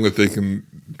hoping that they can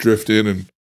drift in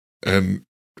and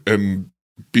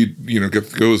be,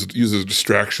 use as a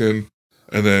distraction,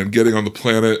 and then getting on the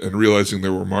planet and realizing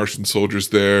there were Martian soldiers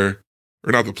there,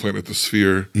 or not the planet, the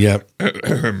sphere. Yep.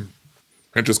 And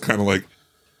just kind of like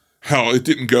how it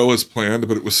didn't go as planned,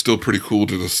 but it was still pretty cool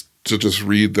to just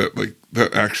read that, like,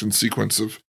 that action sequence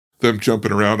of them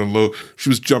jumping around and low. She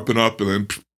was jumping up and then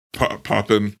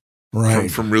popping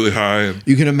from really high. And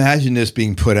you can imagine this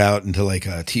being put out into like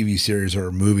a TV series or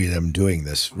a movie, them doing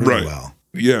this really right. well.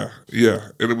 Yeah.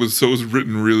 And it was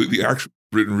written really, the action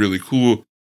was written really cool.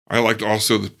 I liked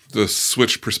also the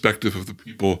switch perspective of the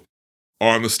people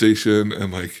on the station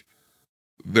and like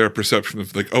their perception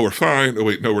of like, oh, we're fine. Oh,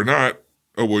 wait, no, we're not.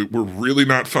 Oh, we're really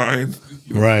not fine.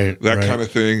 Right. That kind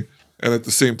of thing. And at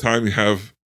the same time, you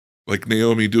have like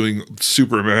Naomi doing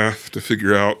super math to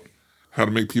figure out how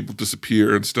to make people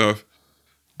disappear and stuff.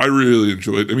 I really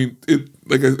enjoyed. I mean,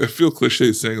 I feel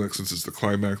cliche saying like, since it's the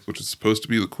climax, which is supposed to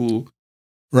be the cool,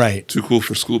 right, too cool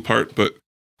for school part, but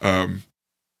I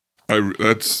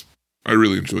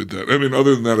really enjoyed that. I mean,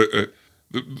 other than that,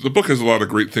 the book has a lot of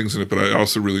great things in it, but I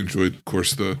also really enjoyed, of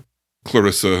course, the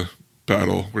Clarissa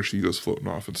battle where she goes floating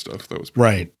off and stuff. That was pretty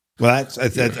right. cool. Well, I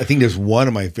think that's one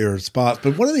of my favorite spots.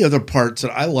 But one of the other parts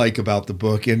that I like about the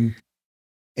book, and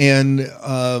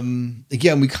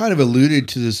again, we kind of alluded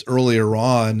to this earlier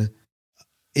on,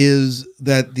 is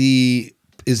that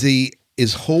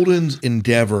is Holden's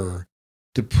endeavor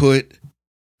to put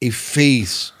a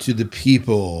face to the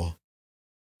people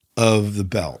of the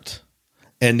belt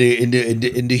and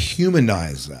to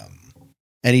humanize them.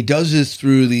 And he does this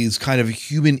through these kind of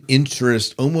human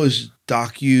interest, almost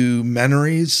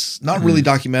documentaries, not really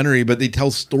documentary, but they tell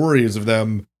stories of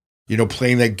them,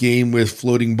 playing that game with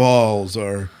floating balls,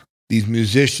 or these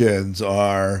musicians,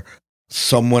 or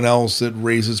someone else that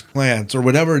raises plants, or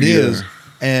whatever it is.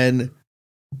 And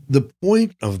the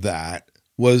point of that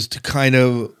was to kind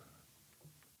of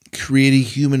create a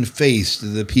human face to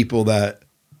the people that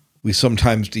we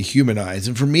sometimes dehumanize.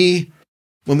 And for me,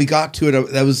 when we got to it,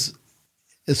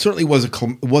 it certainly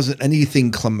wasn't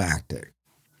anything climactic,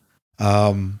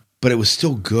 but it was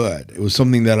still good. It was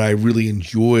something that I really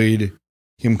enjoyed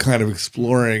him kind of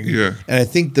exploring. Yeah. And I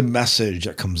think the message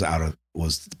that comes out of it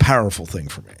was the powerful thing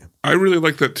for me. I really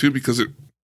like that too, because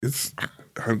it's,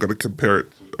 I'm going to compare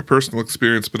it to a personal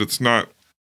experience, but it's not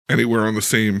anywhere on the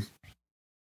same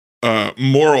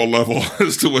moral level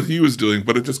as to what he was doing,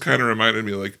 but it just kind of reminded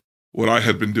me like what I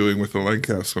had been doing with the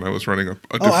Langcast when I was running a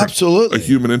different, a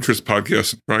human interest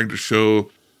podcast, and trying to show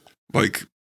like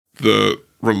the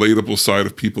relatable side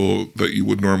of people that you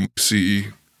would normally see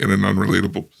in an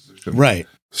unrelatable position. Right.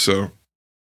 So,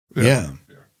 yeah.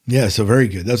 So very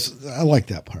good. I like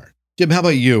that part. Jim, how about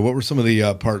you? What were some of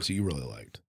the parts that you really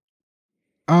liked?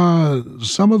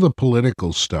 Some of the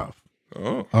political stuff.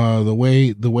 Oh. The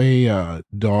way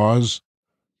Dawes,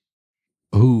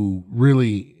 who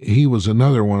really, he was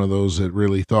another one of those that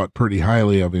really thought pretty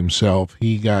highly of himself.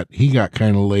 He got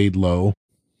kind of laid low.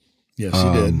 Yes,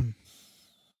 he did.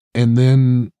 And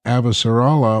then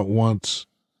Avasarala wants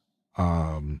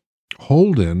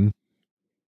Holden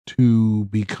to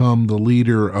become the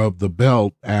leader of the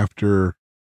belt after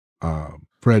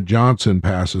Fred Johnson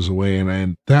passes away,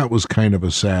 and that was kind of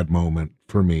a sad moment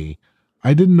for me.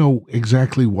 I didn't know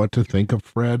exactly what to think of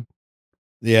Fred.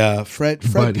 Yeah, Fred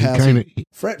passing.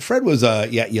 Fred was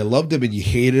you loved him and you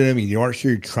hated him, and you weren't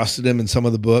sure you trusted him in some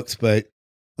of the books, but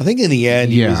I think in the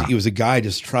end he was a guy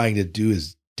just trying to do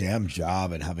his damn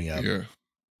job and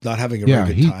not having a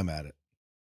very good time at it.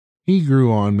 He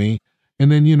grew on me.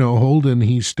 And then, Holden,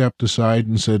 he stepped aside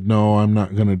and said, no, I'm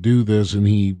not going to do this. And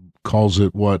he calls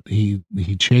it he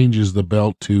changes the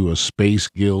belt to a space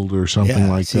guild or something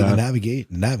like that. The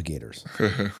navigators.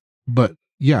 But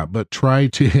try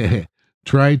to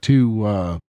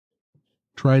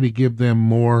give them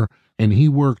more. And he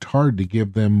worked hard to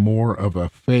give them more of a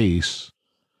face,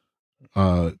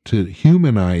 to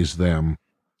humanize them,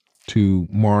 to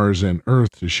Mars and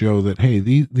Earth to show that, hey,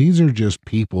 these are just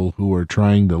people who are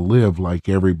trying to live like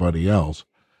everybody else.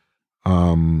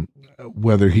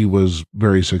 Whether he was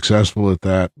very successful at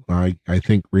that, I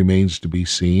think remains to be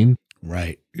seen.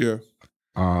 Right. Yeah.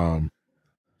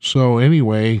 So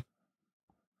anyway,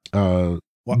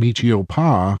 Michio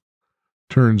Pa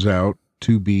turns out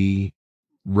to be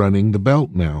running the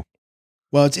belt now.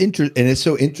 Well, it's and it's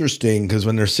so interesting because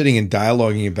when they're sitting and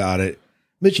dialoguing about it,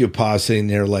 Michio Pa is sitting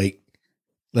there like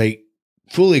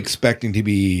fully expecting to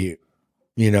be,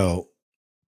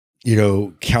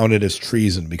 counted as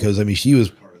treason because I mean she was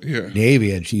part of the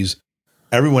Navy and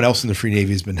everyone else in the Free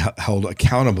Navy has been held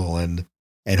accountable and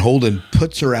Holden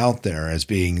puts her out there as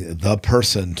being the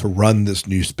person to run this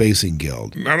new spacing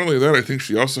guild. Not only that, I think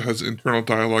she also has internal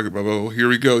dialogue about, oh, here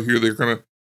we go. Here they're going to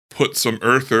put some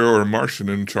Earther or Martian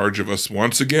in charge of us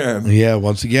once again. Yeah,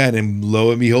 once again. And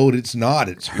lo and behold, it's not.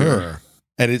 It's her.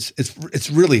 And it's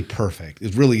really perfect.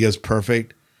 It really is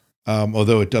perfect.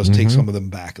 Although it does take some of them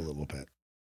back a little bit.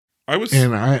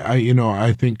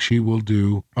 I think she will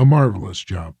do a marvelous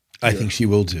job. I think she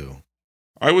will too.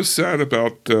 I was sad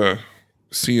about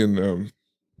seeing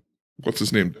what's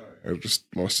his name? I just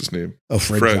lost his name. Oh,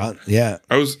 Fred. John. Yeah.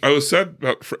 I was sad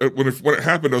about when it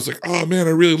happened. I was like, oh man,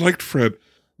 I really liked Fred.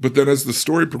 But then as the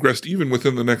story progressed, even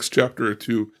within the next chapter or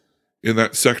two in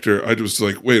that sector, I was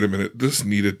like, wait a minute, this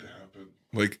needed to happen.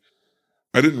 Like,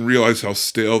 I didn't realize how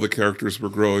stale the characters were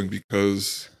growing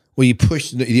because. Well, you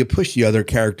push the other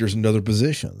characters into other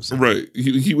positions. Right.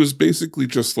 He was basically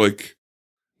just like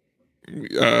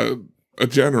a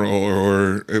general,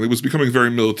 and it was becoming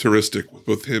very militaristic with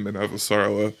both him and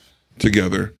Avasarala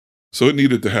together. So it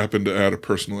needed to happen to add a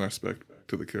personal aspect back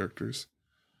to the characters.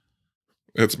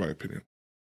 That's my opinion.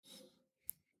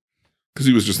 Because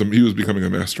he was becoming a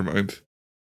mastermind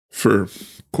for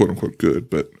quote unquote good,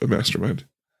 but a mastermind.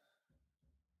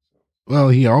 Well,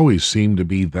 he always seemed to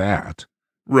be that.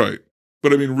 Right.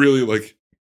 But I mean, really, like,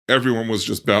 everyone was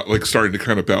just starting to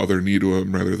kind of bow their knee to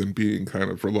him rather than being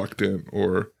kind of reluctant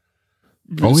or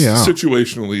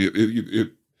situationally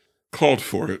it called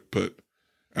for it, but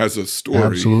as a story,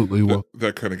 absolutely.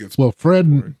 That kind of gets Fred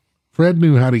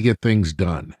knew how to get things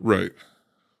done. Right.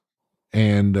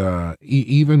 And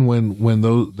even when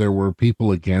there were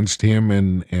people against him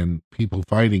and people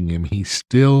fighting him, he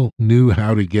still knew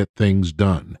how to get things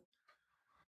done.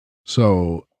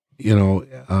 So, you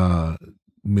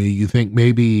think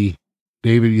maybe,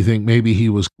 David, he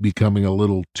was becoming a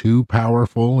little too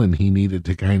powerful and he needed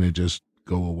to kind of just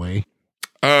go away?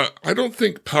 I don't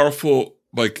think powerful,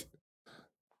 like,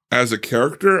 as a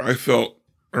character, I felt,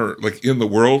 or like in the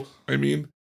world, I mean,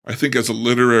 I think as a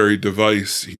literary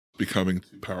device, he's becoming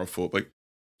too powerful. Like,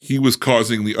 he was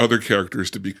causing the other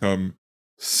characters to become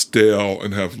stale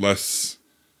and have less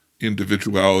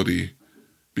individuality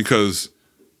because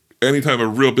anytime a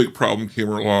real big problem came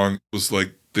along, it was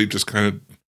like they just kind of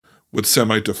would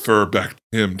semi-defer back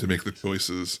to him to make the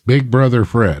choices. Big Brother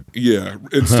Fred. Yeah.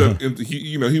 Instead,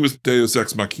 he was Deus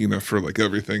Ex Machina for like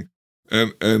everything.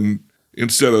 And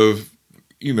instead of,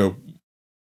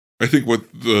 I think what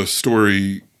the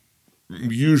story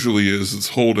usually is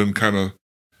Holden kind of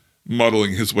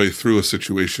muddling his way through a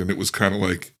situation. It was kind of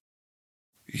like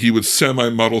he would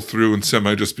semi-muddle through and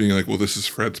semi just being like, well, this is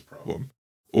Fred's problem.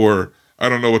 Or, I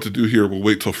don't know what to do here. We'll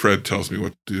wait till Fred tells me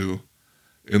what to do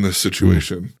in this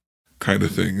situation kind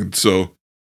of thing. And so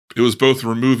it was both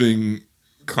removing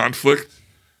conflict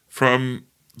from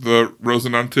the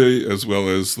Rosinante as well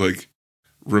as like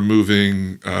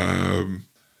removing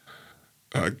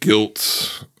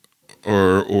guilt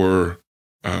or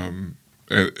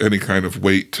any kind of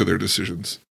weight to their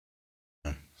decisions.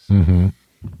 Mm-hmm.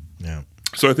 Yeah.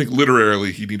 So I think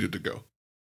literarily he needed to go.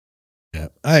 Yeah,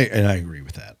 I agree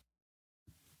with that.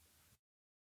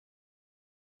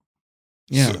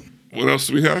 Yeah. So what else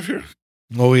do we have here?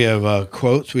 Well, we have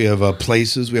quotes. We have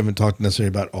places. We haven't talked necessarily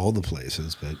about all the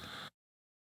places, but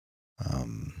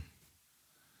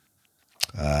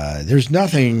there's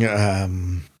nothing. Well,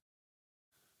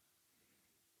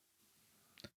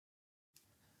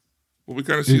 we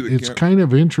kind of see it's kind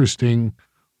of interesting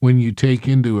when you take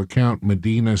into account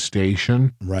Medina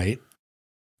Station, right?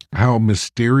 How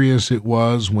mysterious it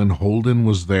was when Holden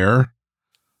was there.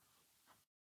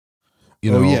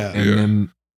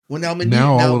 Then well, now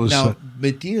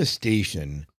Medina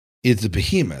Station is a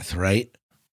behemoth, right?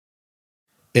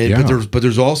 But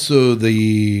there's also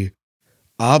the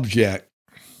object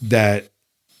that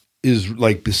is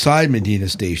like beside Medina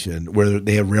Station where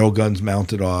they have rail guns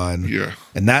mounted on. Yeah.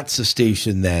 And that's the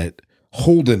station that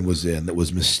Holden was in that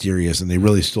was mysterious, and they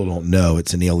really still don't know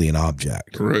it's an alien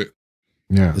object. Right.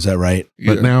 Yeah. Is that right?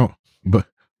 But yeah.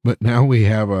 now we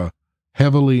have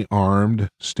heavily armed,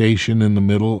 stationed in the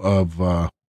middle of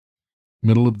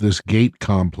this gate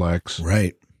complex.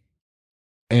 Right.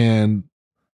 And,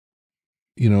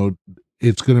 you know,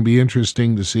 it's going to be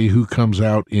interesting to see who comes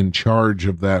out in charge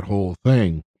of that whole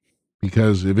thing,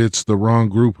 because if it's the wrong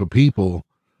group of people,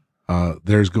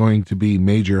 there's going to be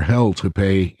major hell to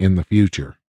pay in the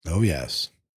future. Oh, yes.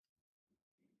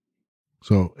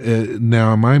 So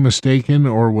now, am I mistaken,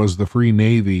 or was the Free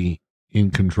Navy in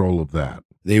control of that?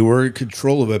 They were in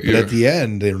control of it, but Yeah. at the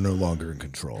end, they were no longer in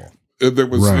control. There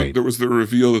was Right. there was the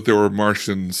reveal that there were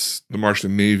Martians. The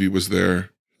Martian Navy was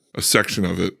there, a section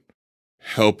of it,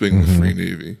 helping the Mhm. Free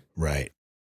Navy. Right.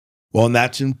 Well, and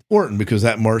that's important because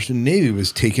that Martian Navy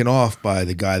was taken off by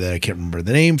the guy that I can't remember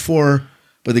the name for,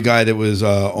 but the guy that was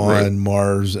on Right.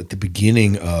 Mars at the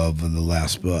beginning of the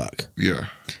last book. Yeah,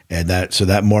 And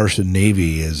that Martian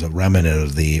Navy is a remnant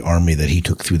of the army that he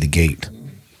took through the gate.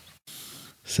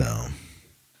 So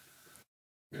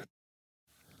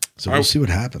we'll see what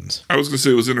happens. I was going to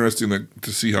say it was interesting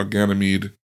to see how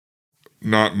Ganymede,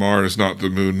 not Mars, not the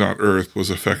moon, not Earth, was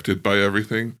affected by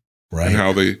everything, Right. and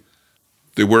how they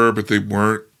were, but they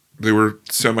weren't. They were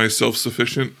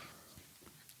semi-self-sufficient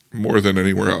more than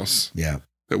anywhere else Yeah.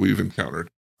 that we've encountered.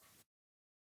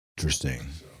 Interesting.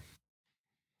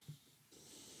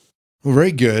 Well,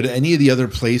 very good. Any of the other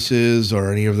places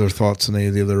or any of their thoughts on any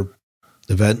of the other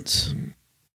events?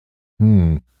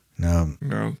 No.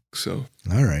 No, so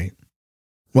All right.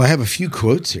 Well, I have a few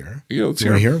quotes here. yeah, let's You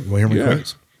want to hear. hear? Want to hear my Yeah.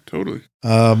 quotes? Totally.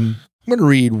 I'm going to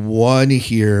read one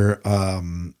here,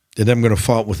 and then I'm going to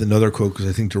follow up with another quote because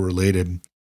I think they're related.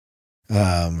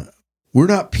 We're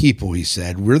not people, he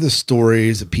said. We're the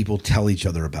stories that people tell each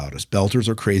other about us. Belters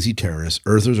are crazy terrorists.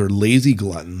 Earthers are lazy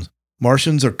gluttons.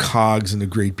 Martians are cogs in the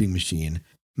great big machine.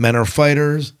 Men are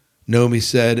fighters, Naomi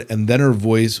said, and then her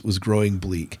voice was growing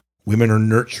bleak. Women are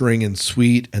nurturing and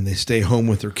sweet, and they stay home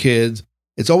with their kids.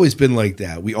 It's always been like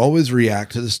that. We always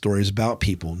react to the stories about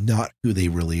people, not who they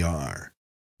really are.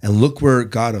 And look where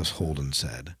it got us, Holden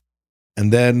said.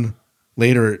 And then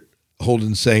later,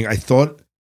 Holden saying, I thought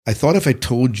if I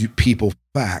told you people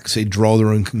facts, they'd draw their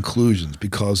own conclusions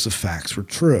because the facts were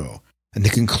true. And the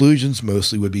conclusions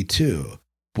mostly would be too.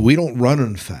 But we don't run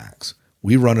on facts.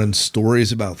 We run on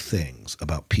stories about things,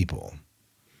 about people.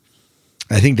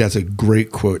 I think that's a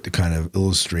great quote to kind of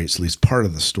illustrates at least part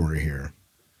of the story here.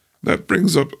 That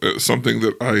brings up something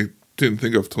that I didn't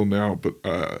think of till now, but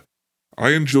I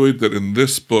enjoyed that in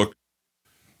this book,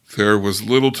 there was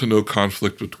little to no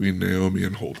conflict between Naomi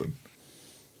and Holden.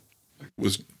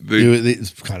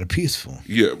 It's kind of peaceful.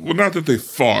 Yeah, well, not that they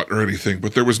fought or anything,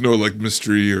 but there was no like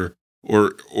mystery or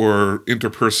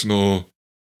interpersonal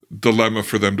dilemma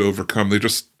for them to overcome. They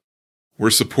just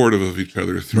were supportive of each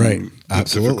other through Right. the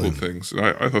Absolutely. difficult things. And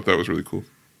I thought that was really cool.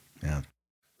 Yeah.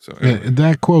 So anyway.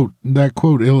 That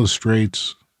quote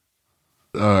illustrates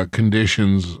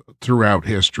conditions throughout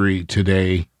history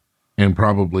today, and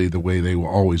probably the way they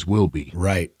always will be.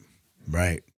 Right.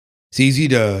 Right. It's easy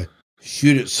to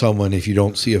shoot at someone if you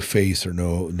don't see a face or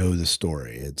know the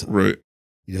story. It's Right.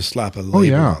 you just slap a label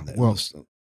yeah. on that. Well,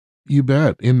 You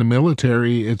bet. In the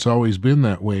military, it's always been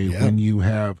that way. Yeah. When you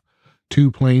have two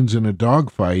planes in a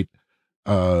dogfight,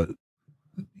 the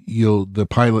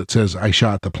pilot says, I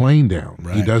shot the plane down. He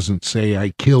Right. doesn't say I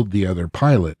killed the other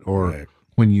pilot. Or Right.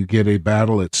 when you get a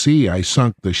battle at sea, I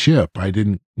sunk the ship. I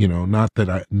didn't, not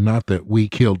that we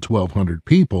killed 1,200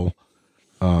 people.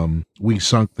 We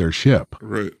sunk their ship.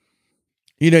 Right.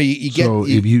 You get So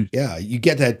you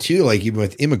get that too, like even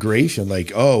with immigration,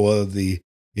 like, oh well, the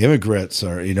immigrants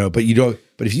are, but you don't.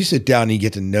 But if you sit down and you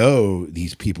get to know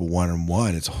these people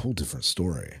one-on-one, it's a whole different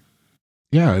story.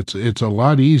 Yeah, it's a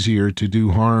lot easier to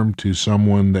do harm to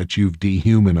someone that you've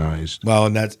dehumanized. Well,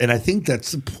 and I think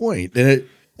that's the point, and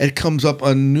it comes up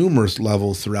on numerous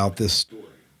levels throughout this story.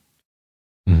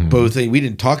 Mhm. Both we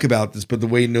didn't talk about this, but the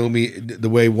way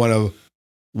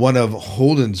one of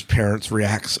Holden's parents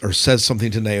reacts or says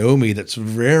something to Naomi that's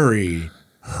very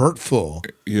hurtful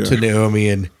Yeah. to Naomi,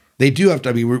 and they do have to.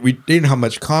 I mean, we didn't have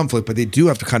much conflict, but they do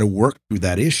have to kind of work through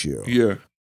that issue. Yeah.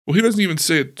 Well, he doesn't even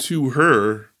say it to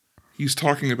her. He's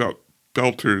talking about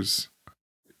Belters,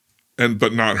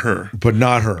 but not her. But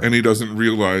not her. And he doesn't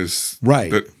realize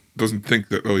Right. doesn't think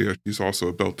that, oh yeah, she's also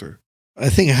a Belter. I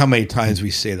think how many times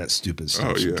we say that stupid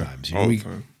stuff Oh yeah. sometimes. All We the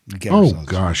time. get Oh ourselves-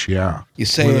 gosh, yeah. You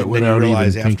say With- it, and then without you even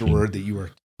realize thinking. afterward that you were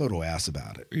a total ass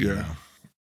about it. you Yeah. know?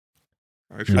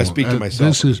 Actually, I speak to Uh, myself.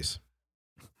 this at is- least.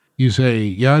 You say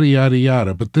yada yada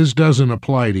yada, but this doesn't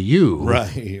apply to you,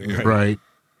 Right. Right?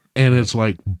 And it's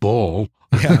like bull.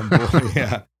 Yeah, boy,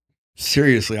 yeah.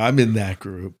 Seriously, I'm in that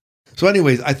group. So,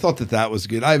 anyways, I thought that was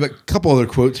good. I have a couple other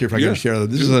quotes here if I Yeah. can share them.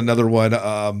 This is another one.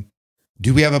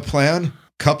 Do we have a plan?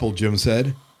 Couple, Jim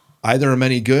said. Either am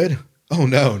any good? Oh,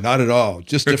 no, not at all.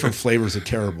 Just different flavors of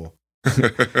terrible.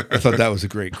 I thought that was a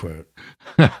great quote.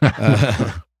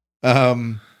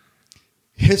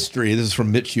 History, this is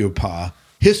from Michio Pa.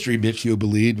 History, Michio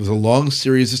believed, was a long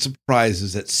series of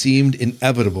surprises that seemed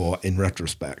inevitable in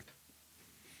retrospect.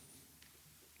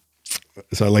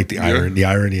 So I like the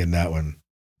irony in that one.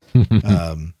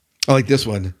 I like this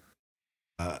one.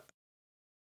 I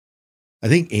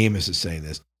think Amos is saying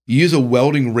this. You use a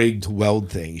welding rig to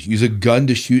weld things. You use a gun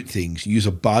to shoot things. You use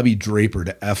a Bobby Draper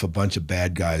to F a bunch of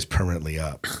bad guys permanently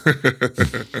up.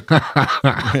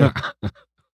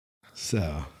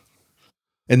 So,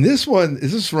 and this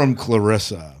is from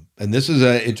Clarissa. And this is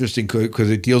an interesting quote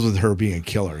because it deals with her being a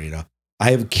killer, you know.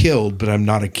 I have killed, but I'm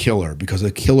not a killer because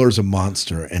a killer is a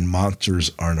monster and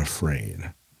monsters aren't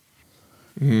afraid.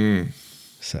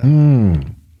 So,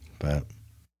 but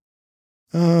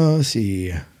let's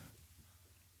see.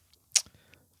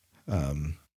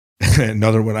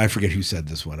 Another one. I forget who said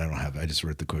this one. I don't have it. I just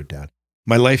wrote the quote down.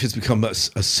 My life has become a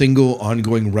single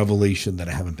ongoing revelation that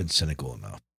I haven't been cynical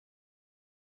enough.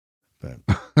 But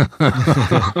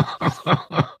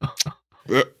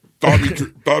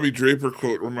Bobby Draper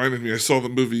quote reminded me. I saw the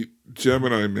movie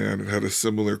Gemini Man. It had a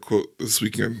similar quote this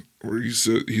weekend where he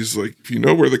said, he's like, if you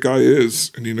know where the guy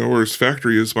is and you know where his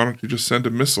factory is, why don't you just send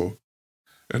a missile?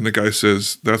 And the guy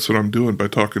says, that's what I'm doing by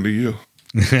talking to you.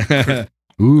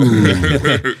 Ooh.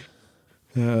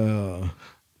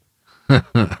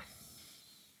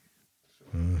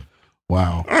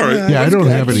 Wow. All right. Yeah, I don't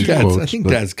have any quotes. I think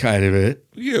that's kind of it.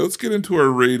 Yeah, let's get into our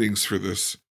ratings for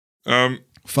this. 5.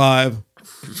 5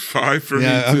 for me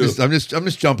too. I'm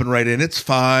just jumping right in. It's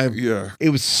 5. Yeah. It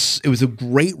was a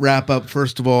great wrap up.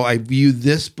 First of all, I view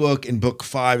this book and book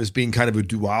 5 as being kind of a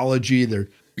duology.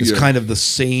 It's kind of the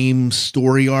same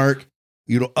story arc.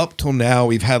 You know, up till now,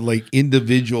 we've had like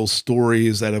individual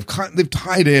stories that they've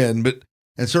tied in,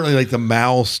 and certainly like the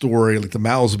Mal story, like the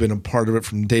Mals have been a part of it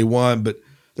from day one, but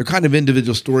they're kind of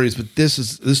individual stories. But this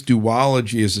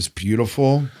duology is just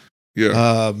beautiful.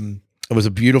 Yeah. It was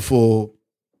a beautiful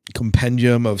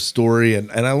compendium of story,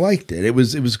 and I liked it. It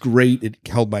was great. It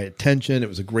held my attention. It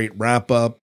was a great wrap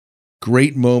up,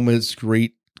 great moments,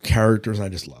 great characters. I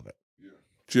just love it.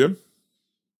 Jim?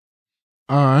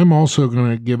 I'm also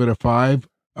going to give it a 5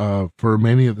 for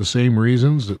many of the same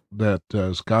reasons that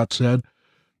Scott said,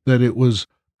 that it was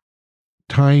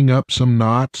tying up some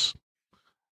knots,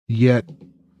 yet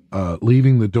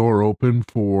leaving the door open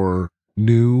for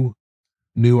new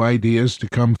ideas to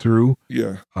come through.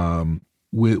 Yeah.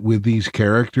 With these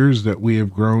characters that we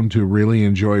have grown to really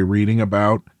enjoy reading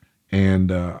about.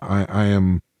 And I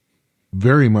am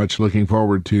very much looking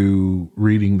forward to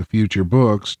reading the future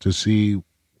books to see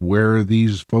where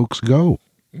these folks go.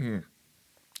 I'm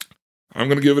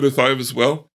going to give it a 5 as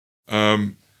well.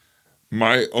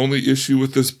 My only issue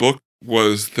with this book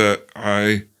was that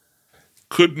I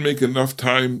couldn't make enough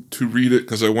time to read it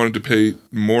because I wanted to pay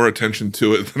more attention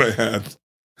to it than I had.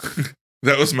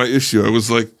 That was my issue. I was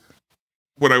like,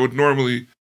 when I would normally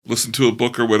listen to a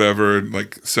book or whatever and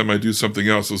like semi-do something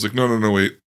else, I was like, no,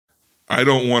 wait. I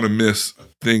don't want to miss a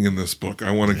thing in this book.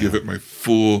 I want to give it my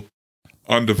full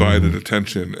undivided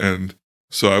attention, and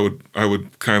so I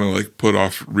would kind of like put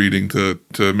off reading to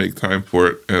make time for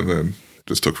it, and then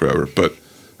just took forever. But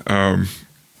 5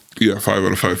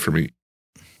 out of 5 for me.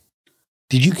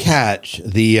 Did you catch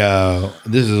the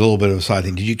this is a little bit of a side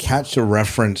thing, did you catch the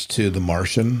reference to The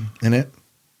Martian in it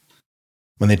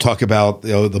when they talk about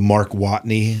the Mark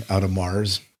Watney out of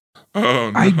Mars?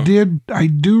 Oh, no. I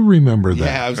do remember that.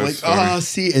 Yeah, I was That's like, funny.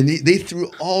 see, and they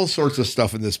threw all sorts of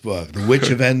stuff in this book. The Witch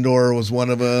of Endor was one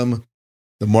of them.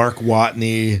 The Mark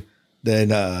Watney, then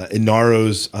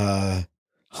Inaro's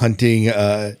hunting,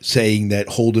 saying that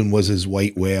Holden was his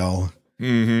white whale.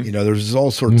 Mm-hmm. You know, there's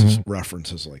all sorts of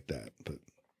references like that. But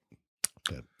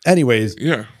anyways,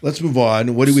 Yeah. let's move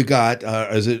on. What do we got?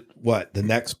 Is it the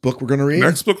next book we're going to read?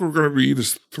 Next book we're going to read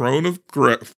is Throne of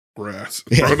Glass. Throne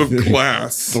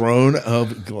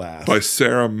of Glass by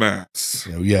Sarah Maas.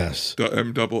 Oh, yes.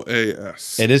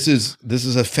 MAAS. And this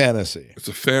is a fantasy. It's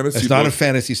a fantasy. It's not book. a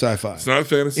fantasy sci-fi. It's not a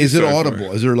fantasy. Is it sci-fi.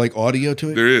 audible? Is there like audio to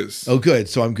it? There is. Oh, good.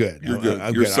 So I'm good. You're good.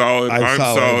 I'm You're good. solid. I'm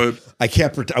solid. I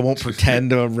can't. I won't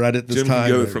pretend to have read it this Jim time.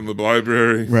 can get it from the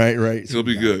library. Right. He'll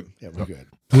be good. Yeah, we're good.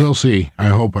 We'll see. I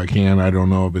hope I can. I don't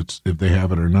know if they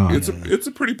have it or not. It's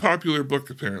a pretty popular book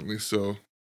apparently, so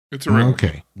it's around.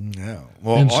 Okay. No.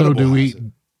 Well, And so Audible do has we? it.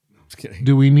 Just kidding.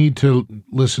 Do we need to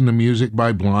listen to music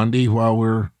by Blondie while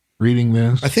we're reading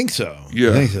this? I think so.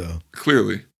 Yeah. I think so.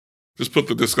 Clearly, just put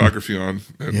the discography on.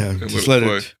 And, Yeah. and Just let let it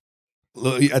play. it.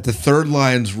 At the third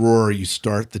lion's roar, you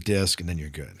start the disc, and then you're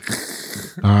good.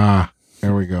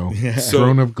 There we go. Yeah.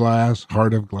 Throne of glass,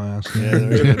 heart of glass. Yeah,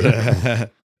 there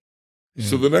it is.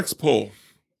 So the next poll,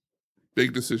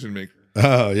 big decision maker.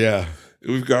 Oh, yeah.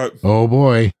 We've got Oh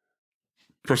boy,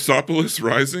 Persepolis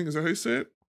Rising. Is that how you say it?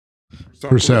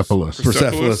 Persepolis.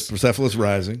 Persepolis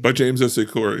Rising. By James S. A.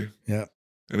 Corey. Yeah.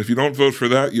 And if you don't vote for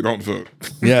that, you don't vote.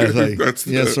 Yeah, it's like, that's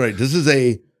right. This is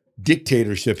a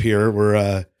dictatorship here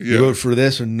where you vote for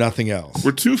this or nothing else.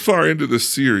 We're too far into the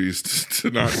series to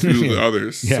not do the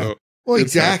others. Yeah. So Well,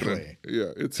 it's exactly. happening.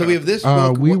 Yeah. It's So we have this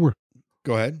book.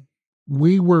 Go ahead.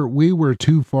 We were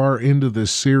too far into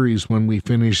this series when we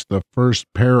finished the first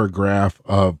paragraph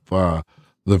of the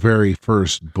very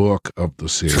first book of the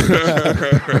series.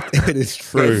 It is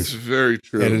true. That's very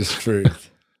true. It is true.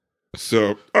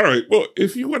 So, all right. Well,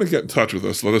 if you want to get in touch with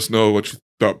us, let us know what you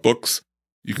about books.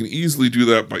 You can easily do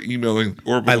that by emailing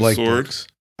Orbital I like Sword. books.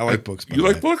 I like books. by You the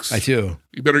like way. books? I do.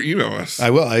 You better email us. I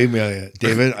will. I email you.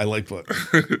 David, I like books.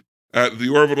 At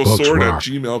theorbitalsword Books at rock.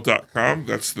 gmail.com.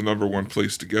 That's the number one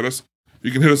place to get us.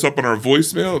 You can hit us up on our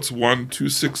voicemail. It's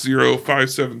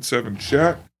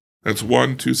 1-260-577-CHAT. That's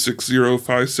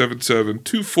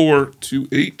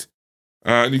 1-260-577-2428.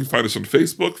 And you can find us on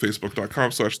Facebook,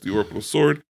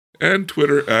 facebook.com/theorbitalsword, and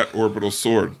Twitter at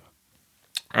orbitalsword.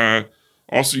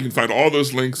 Also, you can find all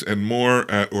those links and more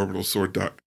at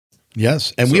orbitalsword.com.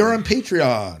 Yes. And we So- are on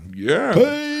Patreon. Yeah.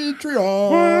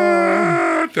 Patreon.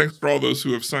 What? Thanks for all those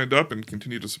who have signed up and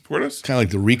continue to support us. Kind of like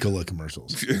the Ricola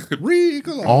commercials.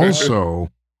 Ricola.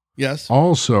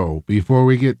 Also, before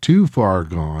we get too far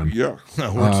gone, Yeah.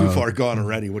 We're too far gone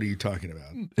already. What are you talking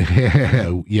about?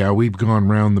 yeah, we've gone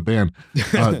round the bend.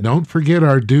 Don't forget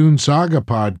our Dune Saga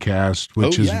podcast,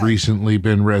 which Oh, has yeah. recently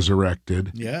been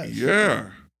resurrected. Yes. Yeah.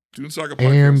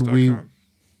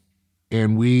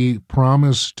 And we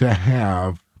promise to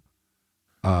have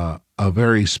a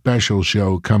very special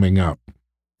show coming up.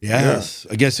 Yes.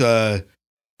 I guess,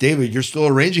 David, you're still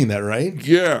arranging that, right?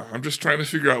 Yeah. I'm just trying to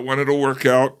figure out when it'll work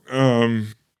out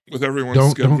with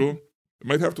everyone's schedule. It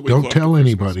might have to wait. Don't till tell after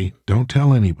anybody. Don't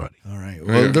tell anybody. All right.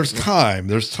 Well, Yeah. there's time,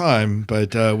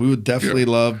 but we would definitely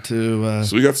love to. Christmas.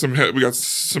 So we got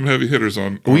some heavy hitters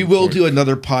on. We will point. do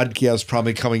another podcast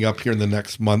probably coming up here in the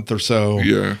next month or so.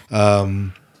 Yeah.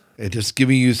 And just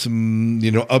giving you some,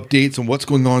 updates on what's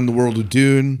going on in the world of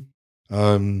Dune,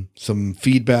 some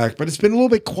feedback. But it's been a little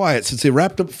bit quiet since they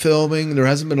wrapped up filming. There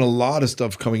hasn't been a lot of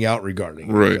stuff coming out regarding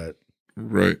it. Right. But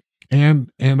Right.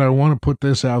 And I want to put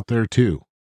this out there too.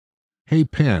 Hey,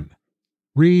 Penn,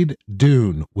 read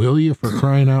Dune, will you, for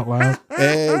crying out loud?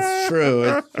 It's true.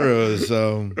 It's true.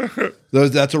 So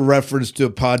that's a reference to a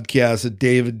podcast that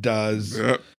David does.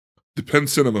 Yeah. The Penn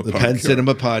Cinema The podcast. Penn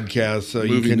Cinema podcast. So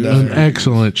you Movie can news. An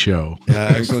excellent show.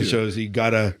 excellent shows. You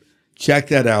gotta check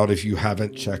that out if you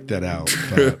haven't checked that out.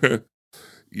 But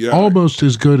Yeah. Almost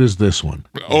as good as this one.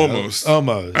 Almost.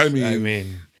 almost. I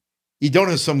mean- you don't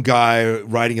have some guy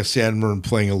riding a sandworm and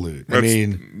playing a lute.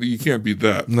 You can't beat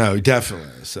that. No, definitely.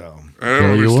 So I don't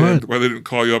Tell you understand what. why they didn't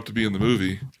call you up to be in the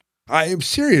movie. I am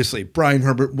seriously, Brian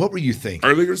Herbert. What were you thinking?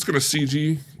 Are they just going to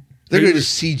CG? They're Maybe going to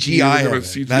CGI. they're gonna it.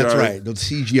 CGI. That's right. They'll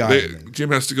CGI. it.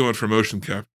 Jim has to go in for motion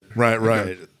cap.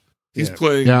 Right. He's Yeah.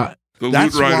 playing Yeah, the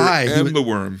That's Loot Rider why he and was- the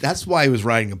Worm. That's why he was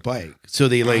riding a bike. So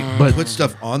they But- put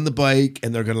stuff on the bike,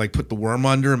 and they're going to put the worm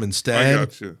under him I instead,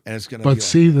 got you. and it's going to. but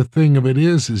see, the thing of it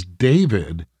is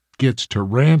David gets to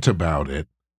rant about it,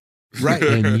 right.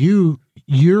 and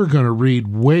you're going to read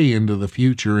way into the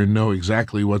future and know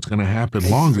exactly what's going to happen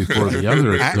long before the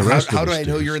rest How of do us I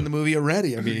know do. you're in the movie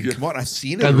already? I mean, come on, I've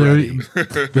seen it And already.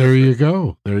 there you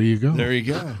go. There you go. There you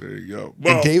go. There you go. And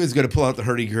Well, David's going to pull out the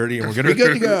hurdy-gurdy, and we're going to be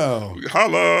good to go.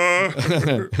 holla.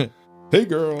 Hey,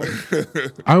 girl.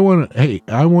 I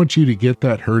want you to get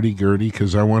that hurdy-gurdy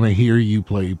because I want to hear you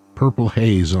play Purple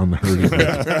Haze on the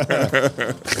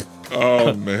hurdy-gurdy.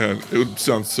 Oh man, it would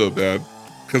sound so bad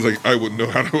because I wouldn't know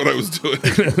what I was doing.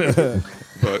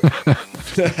 But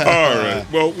all right.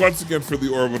 Well, once again for the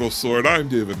Orbital Sword, I'm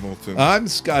David Moulton. I'm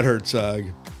Scott Herzog.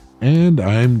 And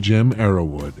I'm Jim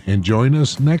Arrowwood. And join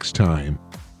us next time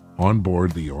on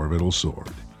board the Orbital Sword.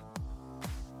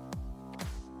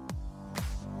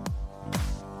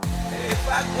 If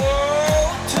I go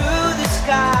to the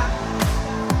sky,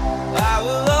 I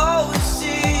will always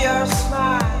see your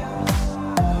smile.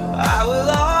 I will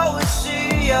always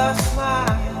see your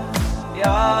smile.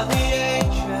 You're the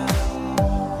angel.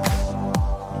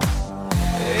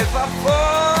 If I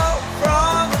fall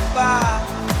from above,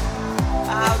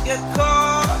 I'll get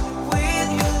caught with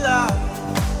your love.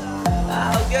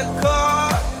 I'll get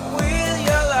caught with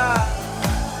your love.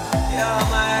 You're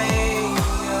my angel.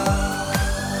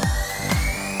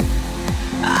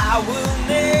 will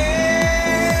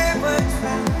never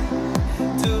try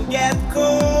to get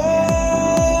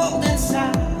cold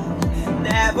inside,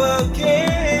 never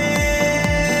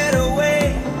get away,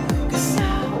 'cause I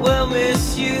will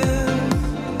miss you.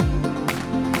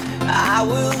 I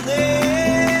will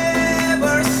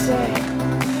never say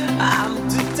I'm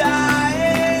too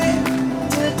tired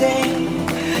today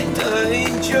to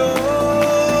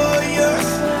enjoy your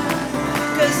smile,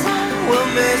 'cause I will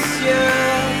miss you,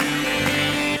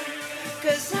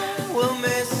 'cause I will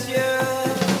miss you.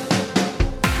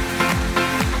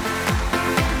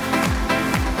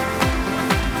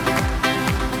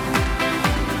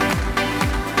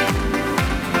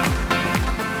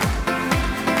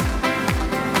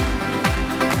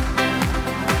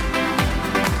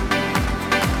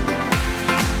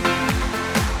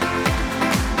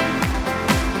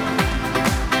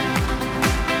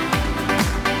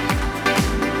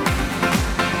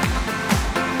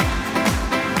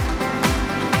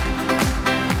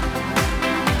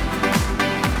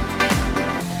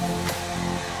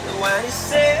 When you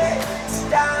say it's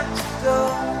time to go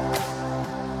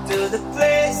to the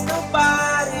place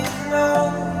nobody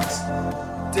knows,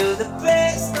 to the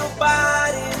place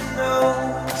nobody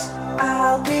knows,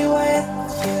 I'll be with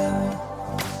you.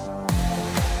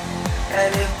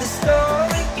 And if the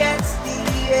story gets the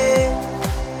end,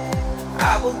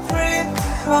 I will dream to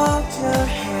hold your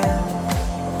hand.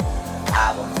 I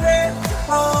will dream to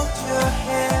hold your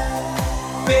hand,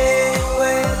 be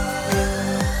with you.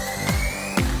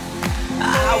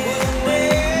 I will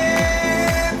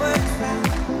never try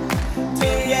to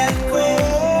get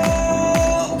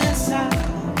cold inside,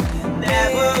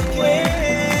 never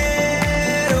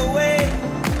get away,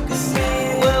 'cause I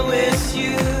will miss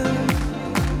you.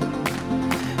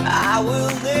 I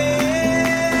will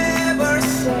never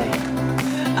say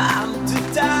I'm too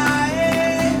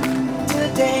tired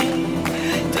today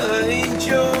to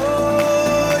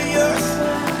enjoy your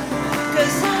smile,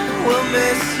 'cause I will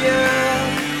miss you.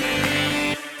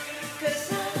 'Cause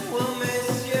I will miss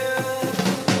you.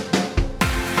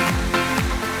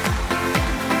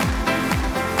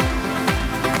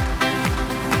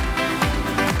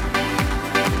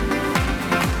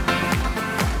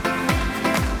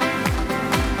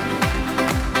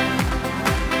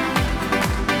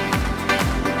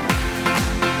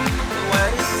 When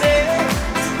you say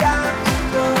it's time to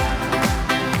go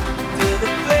to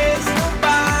the place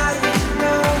nobody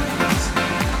knows,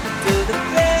 to the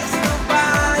place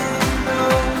nobody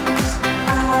knows,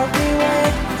 I'll be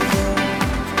with you.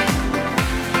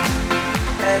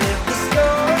 And if the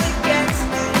story gets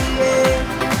to the end,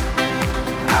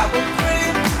 I will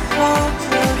dream to hold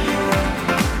your hand.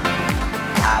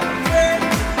 I will dream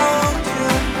to hold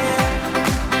your hand,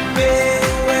 be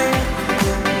with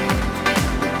you,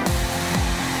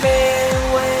 be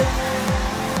with you,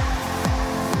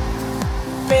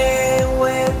 be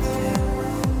with you,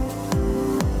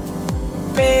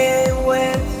 be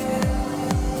with you,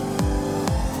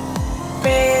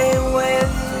 be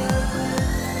with you.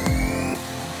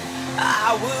 I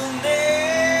will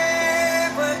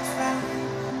never try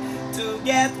to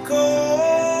get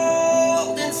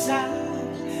cold inside,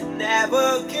 never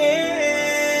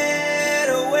get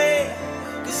away,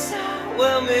 'cause I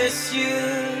will miss you.